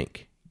boaters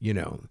think,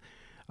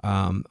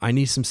 I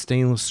need some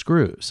stainless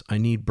screws. I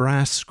need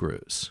brass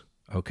screws,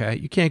 Okay,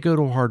 you can't go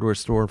to a hardware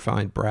store and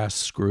find brass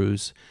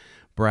screws,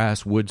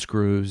 brass wood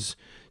screws,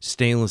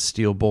 stainless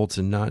steel bolts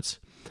and nuts.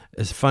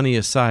 As a funny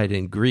aside,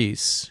 in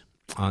Greece,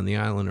 on the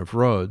island of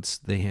Rhodes,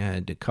 they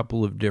had a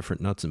couple of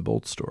different nuts and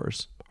bolt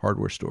stores,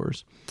 hardware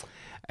stores.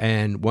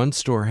 And one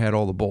store had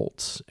all the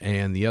bolts,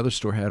 and the other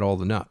store had all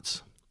the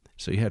nuts.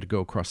 So you had to go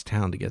across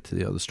town to get to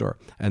the other store.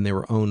 And they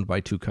were owned by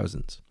two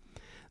cousins.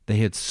 They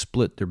had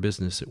split their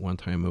business at one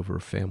time over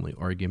a family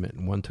argument,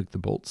 and one took the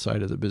bolt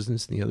side of the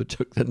business, and the other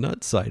took the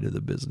nut side of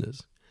the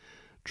business.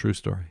 True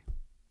story.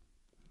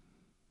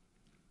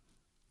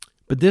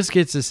 But this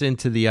gets us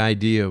into the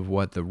idea of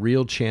what the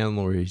real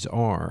chandleries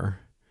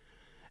are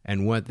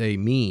and what they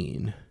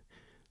mean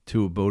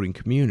to a boating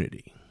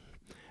community.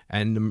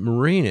 And the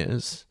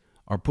marinas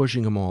are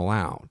pushing them all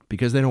out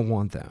because they don't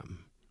want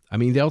them. I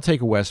mean, they'll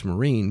take a West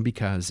Marine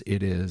because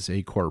it is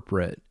a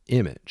corporate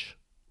image,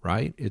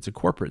 right? It's a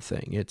corporate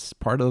thing. It's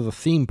part of the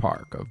theme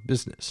park of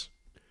business.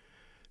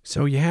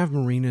 So you have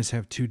marinas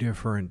have two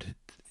different,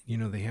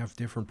 they have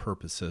different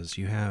purposes.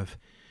 You have,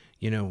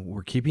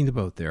 we're keeping the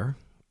boat there.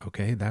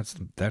 Okay, that's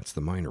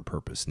the minor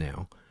purpose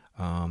now.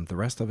 The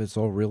rest of it's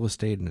all real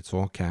estate and it's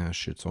all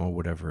cash. It's all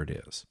whatever it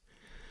is.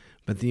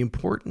 But the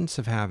importance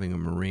of having a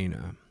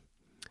marina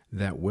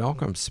that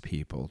welcomes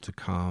people to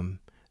come,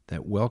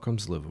 that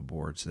welcomes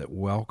liveaboards, that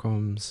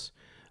welcomes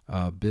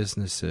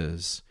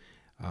businesses,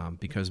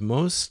 because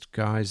most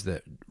guys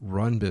that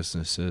run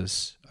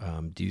businesses,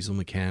 diesel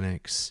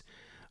mechanics,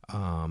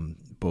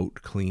 boat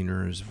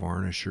cleaners,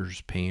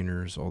 varnishers,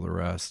 painters, all the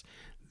rest,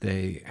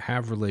 they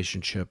have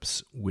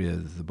relationships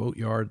with the boat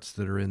yards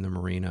that are in the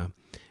marina,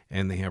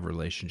 and they have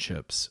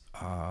relationships,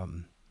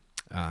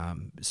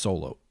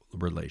 solo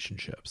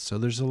relationships. So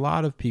there's a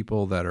lot of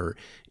people that are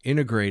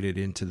integrated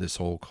into this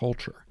whole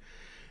culture.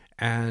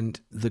 And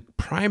the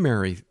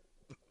primary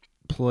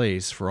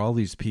place for all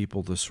these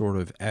people to sort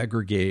of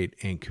aggregate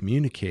and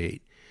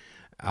communicate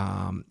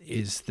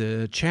is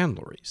the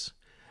chandleries.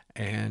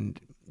 And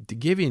to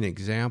give you an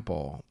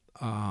example,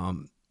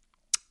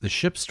 the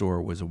ship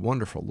store was a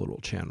wonderful little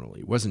chandlery.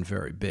 It wasn't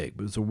very big,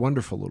 but it was a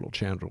wonderful little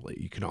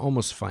chandlery. You can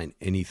almost find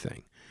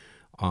anything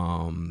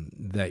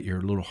that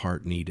your little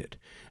heart needed.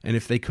 And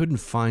if they couldn't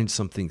find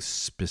something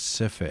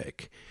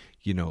specific,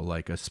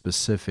 like a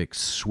specific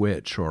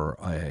switch or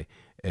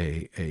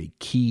a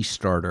key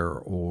starter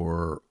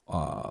or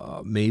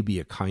maybe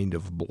a kind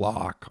of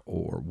block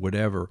or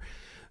whatever,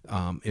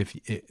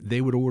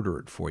 they would order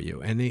it for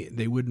you, and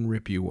they wouldn't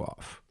rip you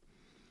off.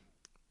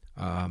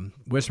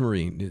 West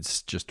Marine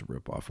is just a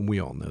ripoff, and we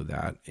all know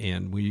that,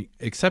 and we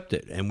accept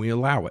it and we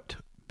allow it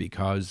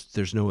because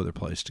there's no other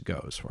place to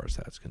go as far as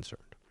that's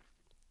concerned.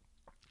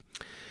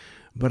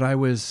 But I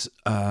was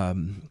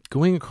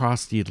going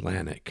across the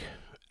Atlantic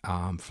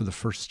for the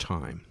first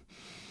time,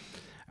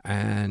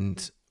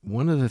 and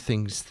one of the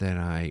things that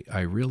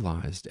I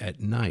realized at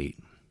night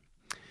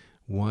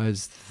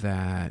was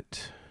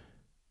that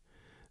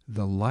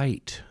the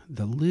light,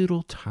 the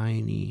little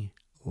tiny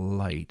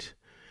light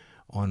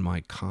on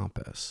my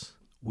compass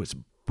was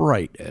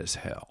bright as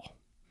hell.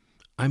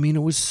 I mean,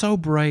 it was so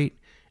bright,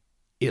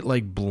 it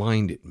like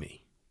blinded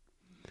me.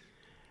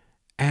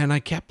 And I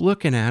kept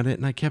looking at it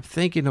and I kept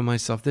thinking to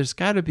myself, there's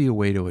got to be a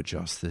way to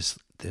adjust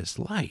this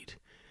light.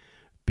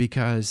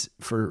 Because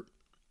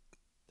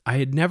I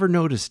had never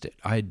noticed it.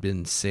 I had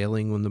been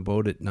sailing on the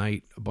boat at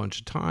night a bunch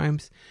of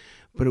times,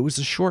 but it was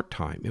a short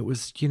time. It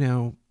was,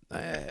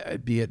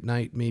 I'd be at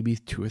night maybe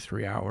 2 or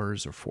 3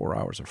 hours or 4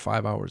 hours or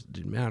 5 hours. It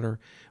didn't matter.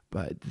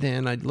 But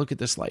then I'd look at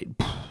this light,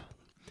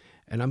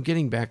 and I'm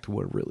getting back to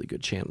what a really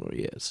good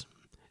chandlery is.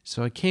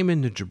 So I came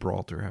into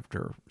Gibraltar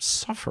after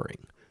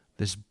suffering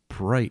this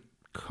bright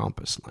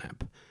compass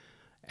lamp.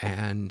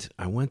 And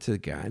I went to the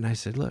guy and I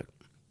said, look,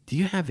 do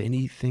you have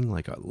anything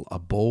like a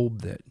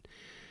bulb that,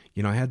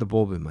 I had the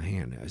bulb in my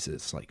hand. I said,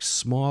 it's like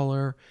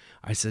smaller.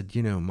 I said,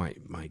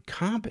 my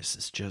compass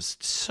is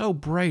just so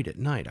bright at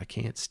night. I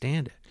can't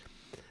stand it.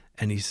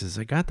 And he says,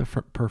 I got the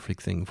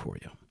perfect thing for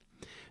you.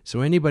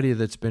 So anybody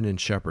that's been in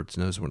Shepherd's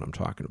knows what I'm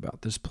talking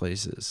about. This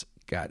place has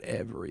got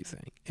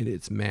everything, and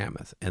it's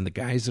mammoth. And the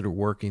guys that are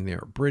working there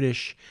are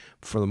British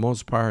for the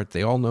most part.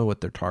 They all know what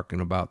they're talking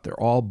about. They're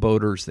all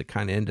boaters that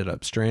kind of ended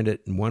up stranded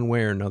in one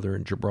way or another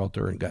in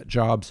Gibraltar and got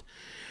jobs.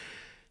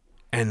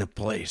 And the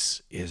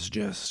place is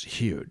just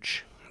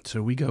huge.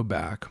 So we go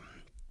back.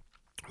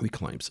 We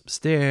climb some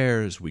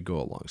stairs. We go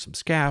along some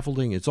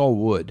scaffolding. It's all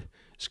wood.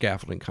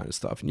 Scaffolding kind of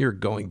stuff, and you're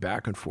going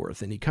back and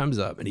forth, and he comes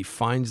up and he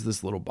finds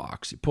this little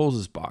box. He pulls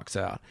his box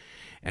out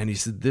and he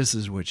said, this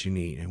is what you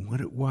need. And what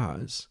it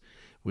was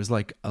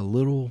like a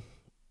little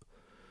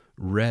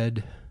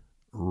red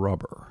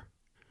rubber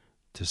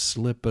to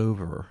slip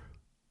over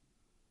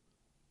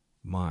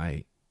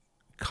my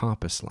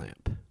compass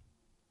lamp,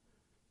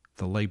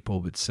 the light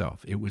bulb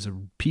itself. It was a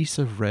piece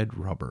of red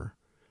rubber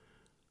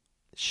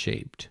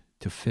shaped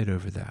to fit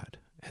over that.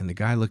 And the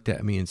guy looked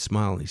at me and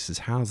smiled, and he says,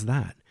 how's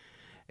that?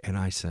 And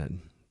I said,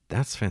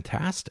 that's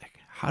fantastic.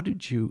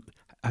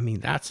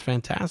 That's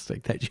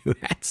fantastic that you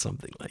had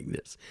something like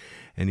this.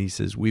 And he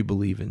says, we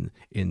believe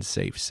in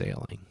safe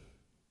sailing.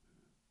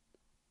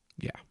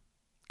 Yeah.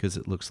 because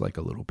it looks like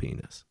a little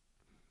penis.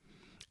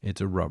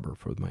 It's a rubber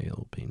for my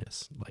little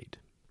penis light.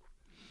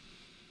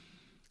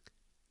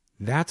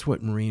 That's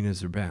what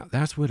marinas are about.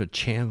 That's what a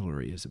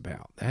chandlery is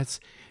about.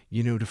 That's,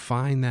 to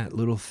find that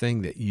little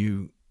thing that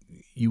you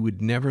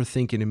would never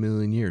think in a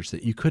million years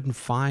that you couldn't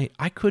find.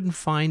 I couldn't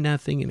find that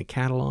thing in a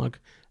catalog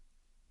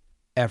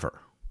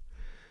ever.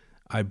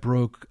 I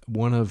broke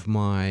one of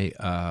my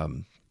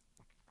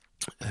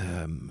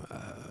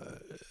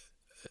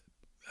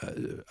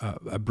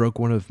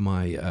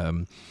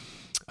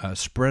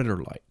spreader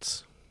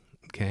lights.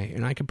 Okay,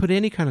 and I could put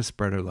any kind of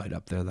spreader light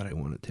up there that I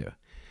wanted to.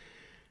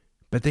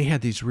 But they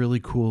had these really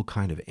cool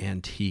kind of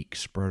antique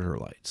spreader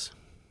lights.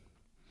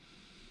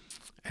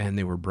 And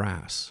they were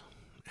brass.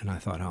 And I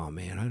thought, oh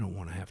man, I don't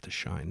want to have to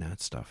shine that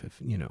stuff if,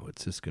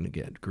 it's just going to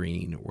get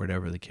green or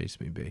whatever the case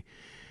may be.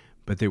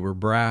 But they were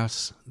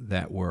brass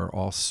that were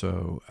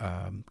also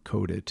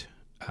coated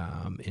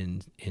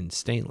in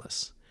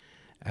stainless.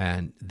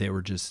 And they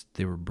were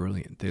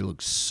brilliant. They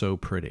looked so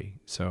pretty.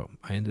 So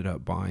I ended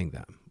up buying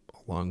them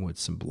along with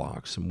some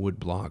blocks, some wood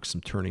blocks,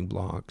 some turning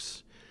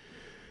blocks,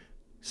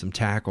 some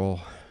tackle,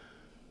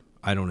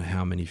 I don't know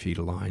how many feet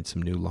of line,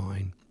 some new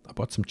line. I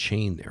bought some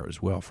chain there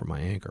as well for my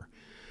anchor.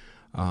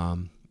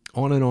 On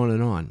and on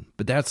and on.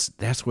 But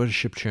that's what a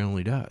ship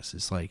generally does.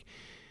 It's like,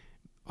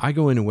 I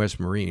go into West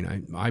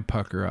Marine, I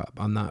pucker up.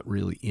 I'm not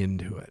really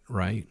into it,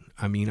 right?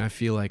 I mean, I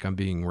feel like I'm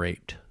being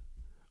raped,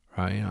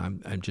 right?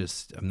 I'm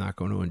not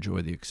going to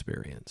enjoy the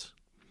experience.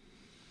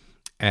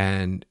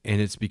 And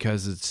it's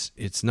because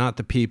it's not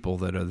the people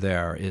that are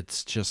there.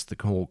 It's just the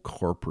whole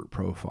corporate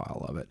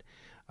profile of it.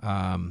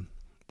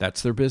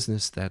 That's their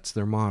business. That's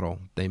their model.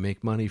 They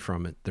make money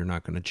from it. They're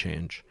not going to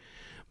change.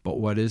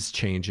 But what is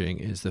changing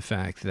is the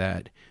fact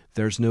that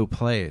there's no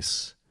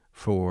place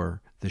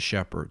for the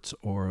Shepherds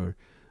or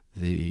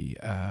the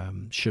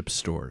ship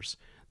stores.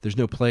 There's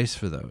no place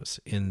for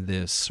those in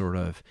this sort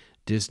of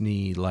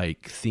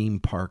Disney-like theme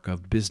park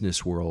of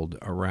business world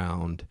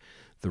around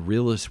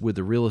with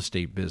the real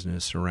estate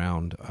business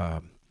around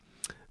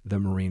the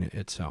marina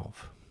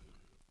itself.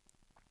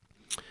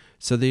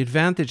 So the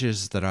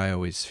advantages that I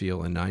always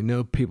feel, and I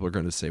know people are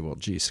going to say, well,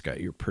 gee, Scott,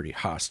 you're pretty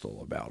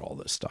hostile about all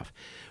this stuff.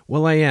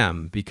 Well, I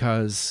am,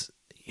 because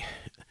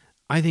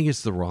I think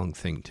it's the wrong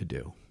thing to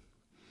do.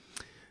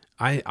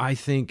 I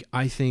think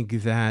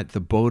that the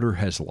boater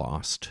has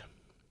lost.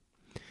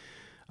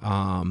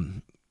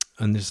 On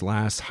this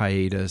last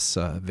hiatus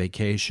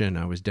vacation,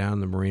 I was down in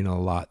the marina a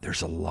lot.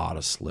 There's a lot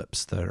of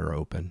slips that are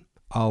open.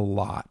 A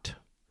lot.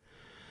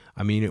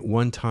 I mean, at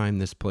one time,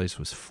 this place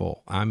was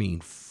full. I mean,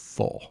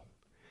 full.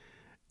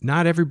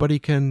 Not everybody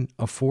can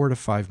afford a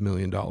 $5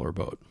 million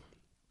boat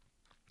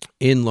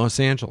in Los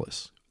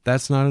Angeles.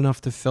 That's not enough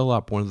to fill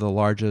up one of the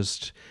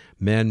largest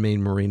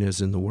man-made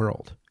marinas in the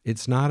world.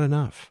 It's not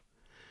enough.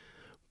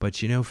 But,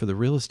 for the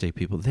real estate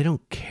people, they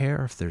don't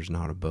care if there's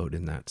not a boat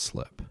in that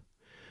slip.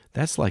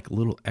 That's like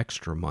little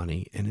extra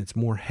money, and it's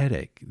more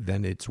headache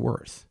than it's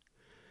worth.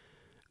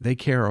 They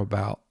care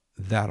about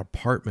that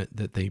apartment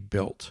that they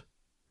built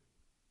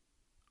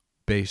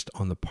based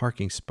on the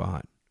parking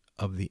spot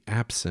of the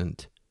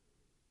absent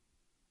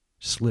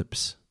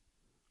slips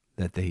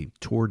that they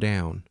tore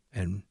down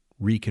and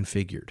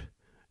reconfigured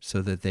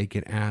so that they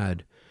can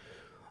add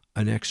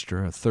an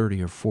extra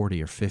 30 or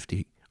 40 or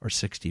 50 or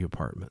 60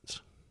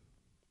 apartments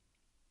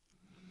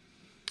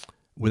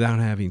without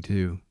having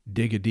to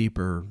dig a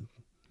deeper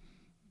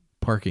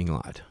parking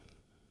lot.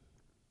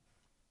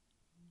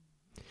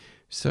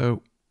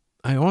 So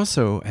I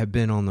also have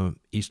been on the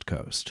East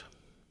Coast,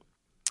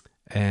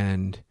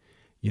 and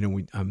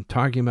I'm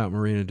talking about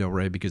Marina del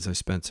Rey because I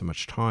spent so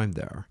much time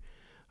there.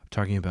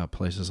 Talking about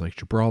places like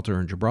Gibraltar,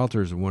 and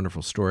Gibraltar is a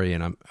wonderful story,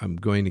 and I'm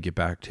going to get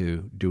back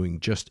to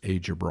doing just a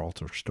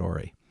Gibraltar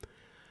story,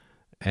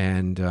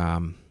 and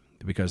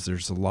because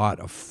there's a lot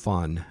of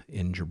fun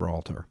in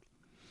Gibraltar.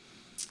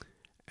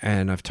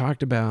 And I've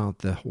talked about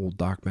the whole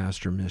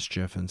Dockmaster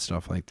mischief and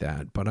stuff like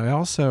that, but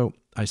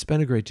I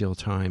spent a great deal of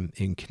time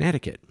in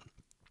Connecticut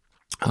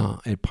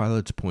at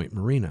Pilots Point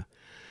Marina,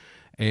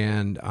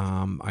 and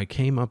I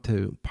came up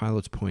to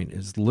Pilots Point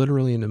is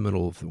literally in the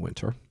middle of the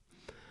winter.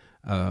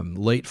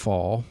 Late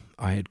fall,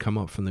 I had come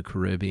up from the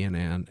Caribbean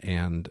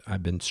and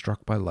I'd been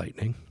struck by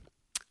lightning,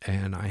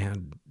 and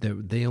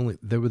they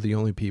were the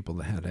only people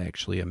that had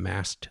actually a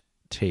mast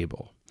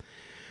table.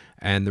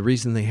 And the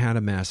reason they had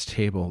a mast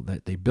table,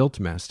 that they built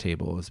a mast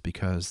table, is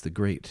because the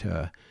great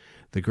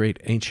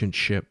ancient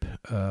ship,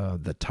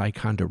 the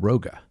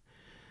Ticonderoga,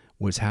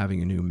 was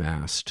having a new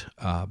mast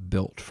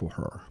built for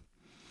her.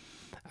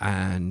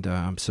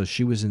 And so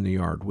she was in the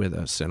yard with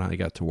us, and I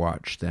got to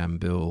watch them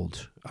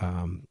build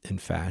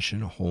and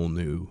fashion a whole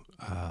new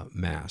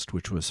mast,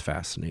 which was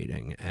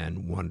fascinating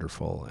and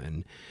wonderful,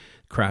 and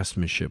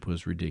craftsmanship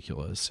was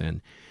ridiculous.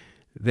 And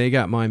they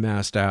got my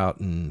mast out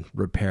and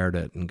repaired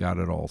it and got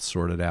it all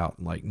sorted out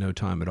in like no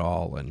time at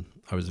all. And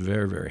I was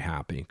very, very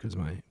happy because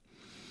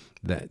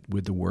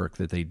with the work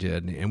that they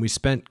did. And we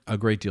spent a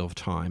great deal of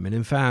time. And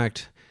in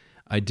fact,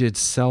 I did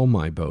sell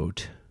my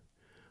boat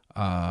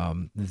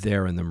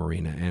there in the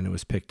marina, and it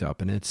was picked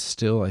up, and it's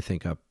still, I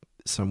think, up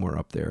somewhere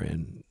up there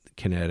in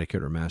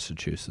Connecticut or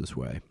Massachusetts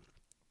way.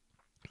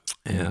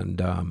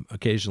 And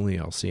occasionally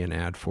I'll see an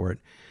ad for it.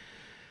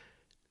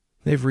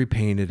 They've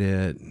repainted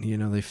it.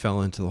 They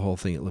fell into the whole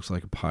thing. It looks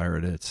like a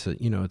pirate. It's a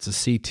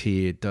CT.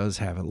 It does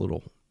have a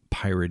little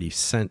piratey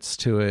sense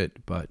to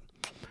it, but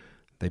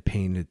they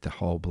painted the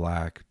hull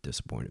black.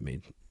 Disappointed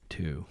me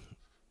too.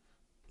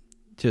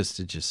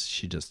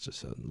 She just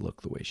doesn't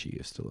look the way she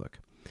used to look.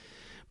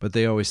 But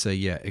they always say,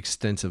 yeah,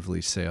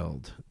 extensively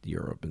sailed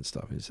Europe and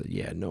stuff. And he said,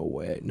 yeah, no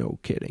way, no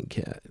kidding,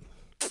 kid.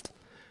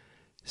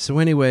 So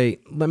anyway,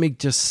 let me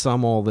just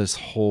sum all this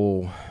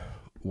whole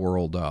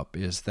world up,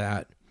 is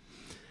that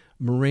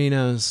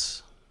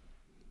marinas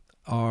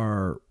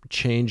are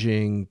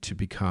changing to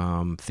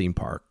become theme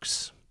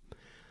parks.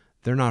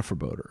 They're not for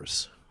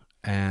boaters.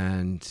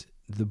 And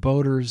the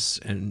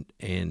boaters and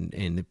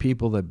the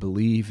people that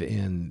believe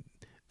in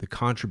the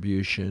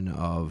contribution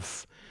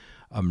of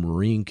a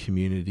marine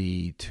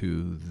community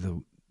to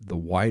the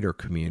wider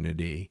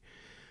community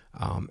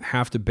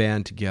have to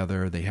band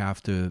together. They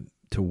have to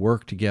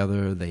work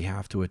together. They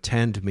have to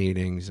attend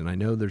meetings. And I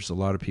know there's a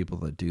lot of people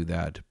that do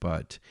that,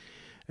 but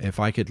if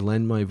I could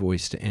lend my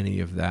voice to any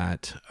of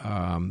that,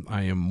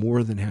 I am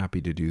more than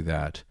happy to do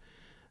that.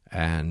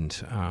 And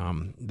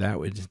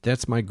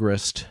that's my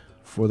grist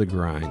for the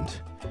grind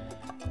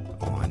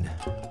on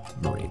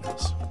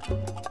marinas.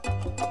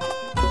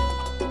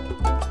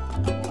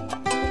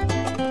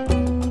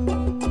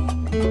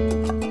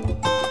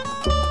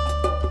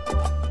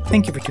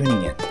 Thank you for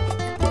tuning in.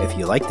 If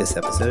you like this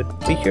episode,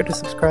 be sure to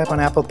subscribe on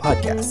Apple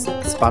Podcasts,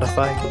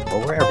 Spotify,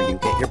 or wherever you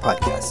get your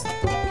podcasts.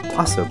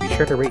 Also, be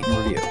sure to rate and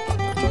review.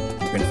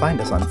 You can find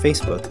us on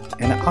Facebook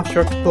and at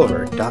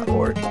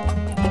offshoreexplorer.org.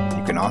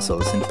 You can also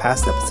listen to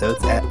past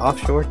episodes at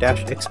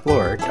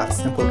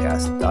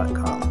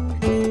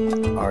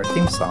offshore-explorer.simplecast.com. Our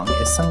theme song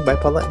is sung by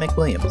Paulette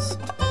McWilliams,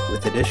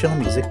 with additional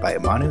music by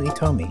Amanu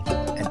Itomi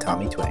and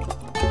Tommy Twang.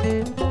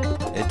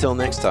 Until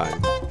next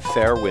time,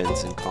 fair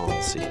winds and calm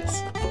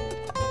seas.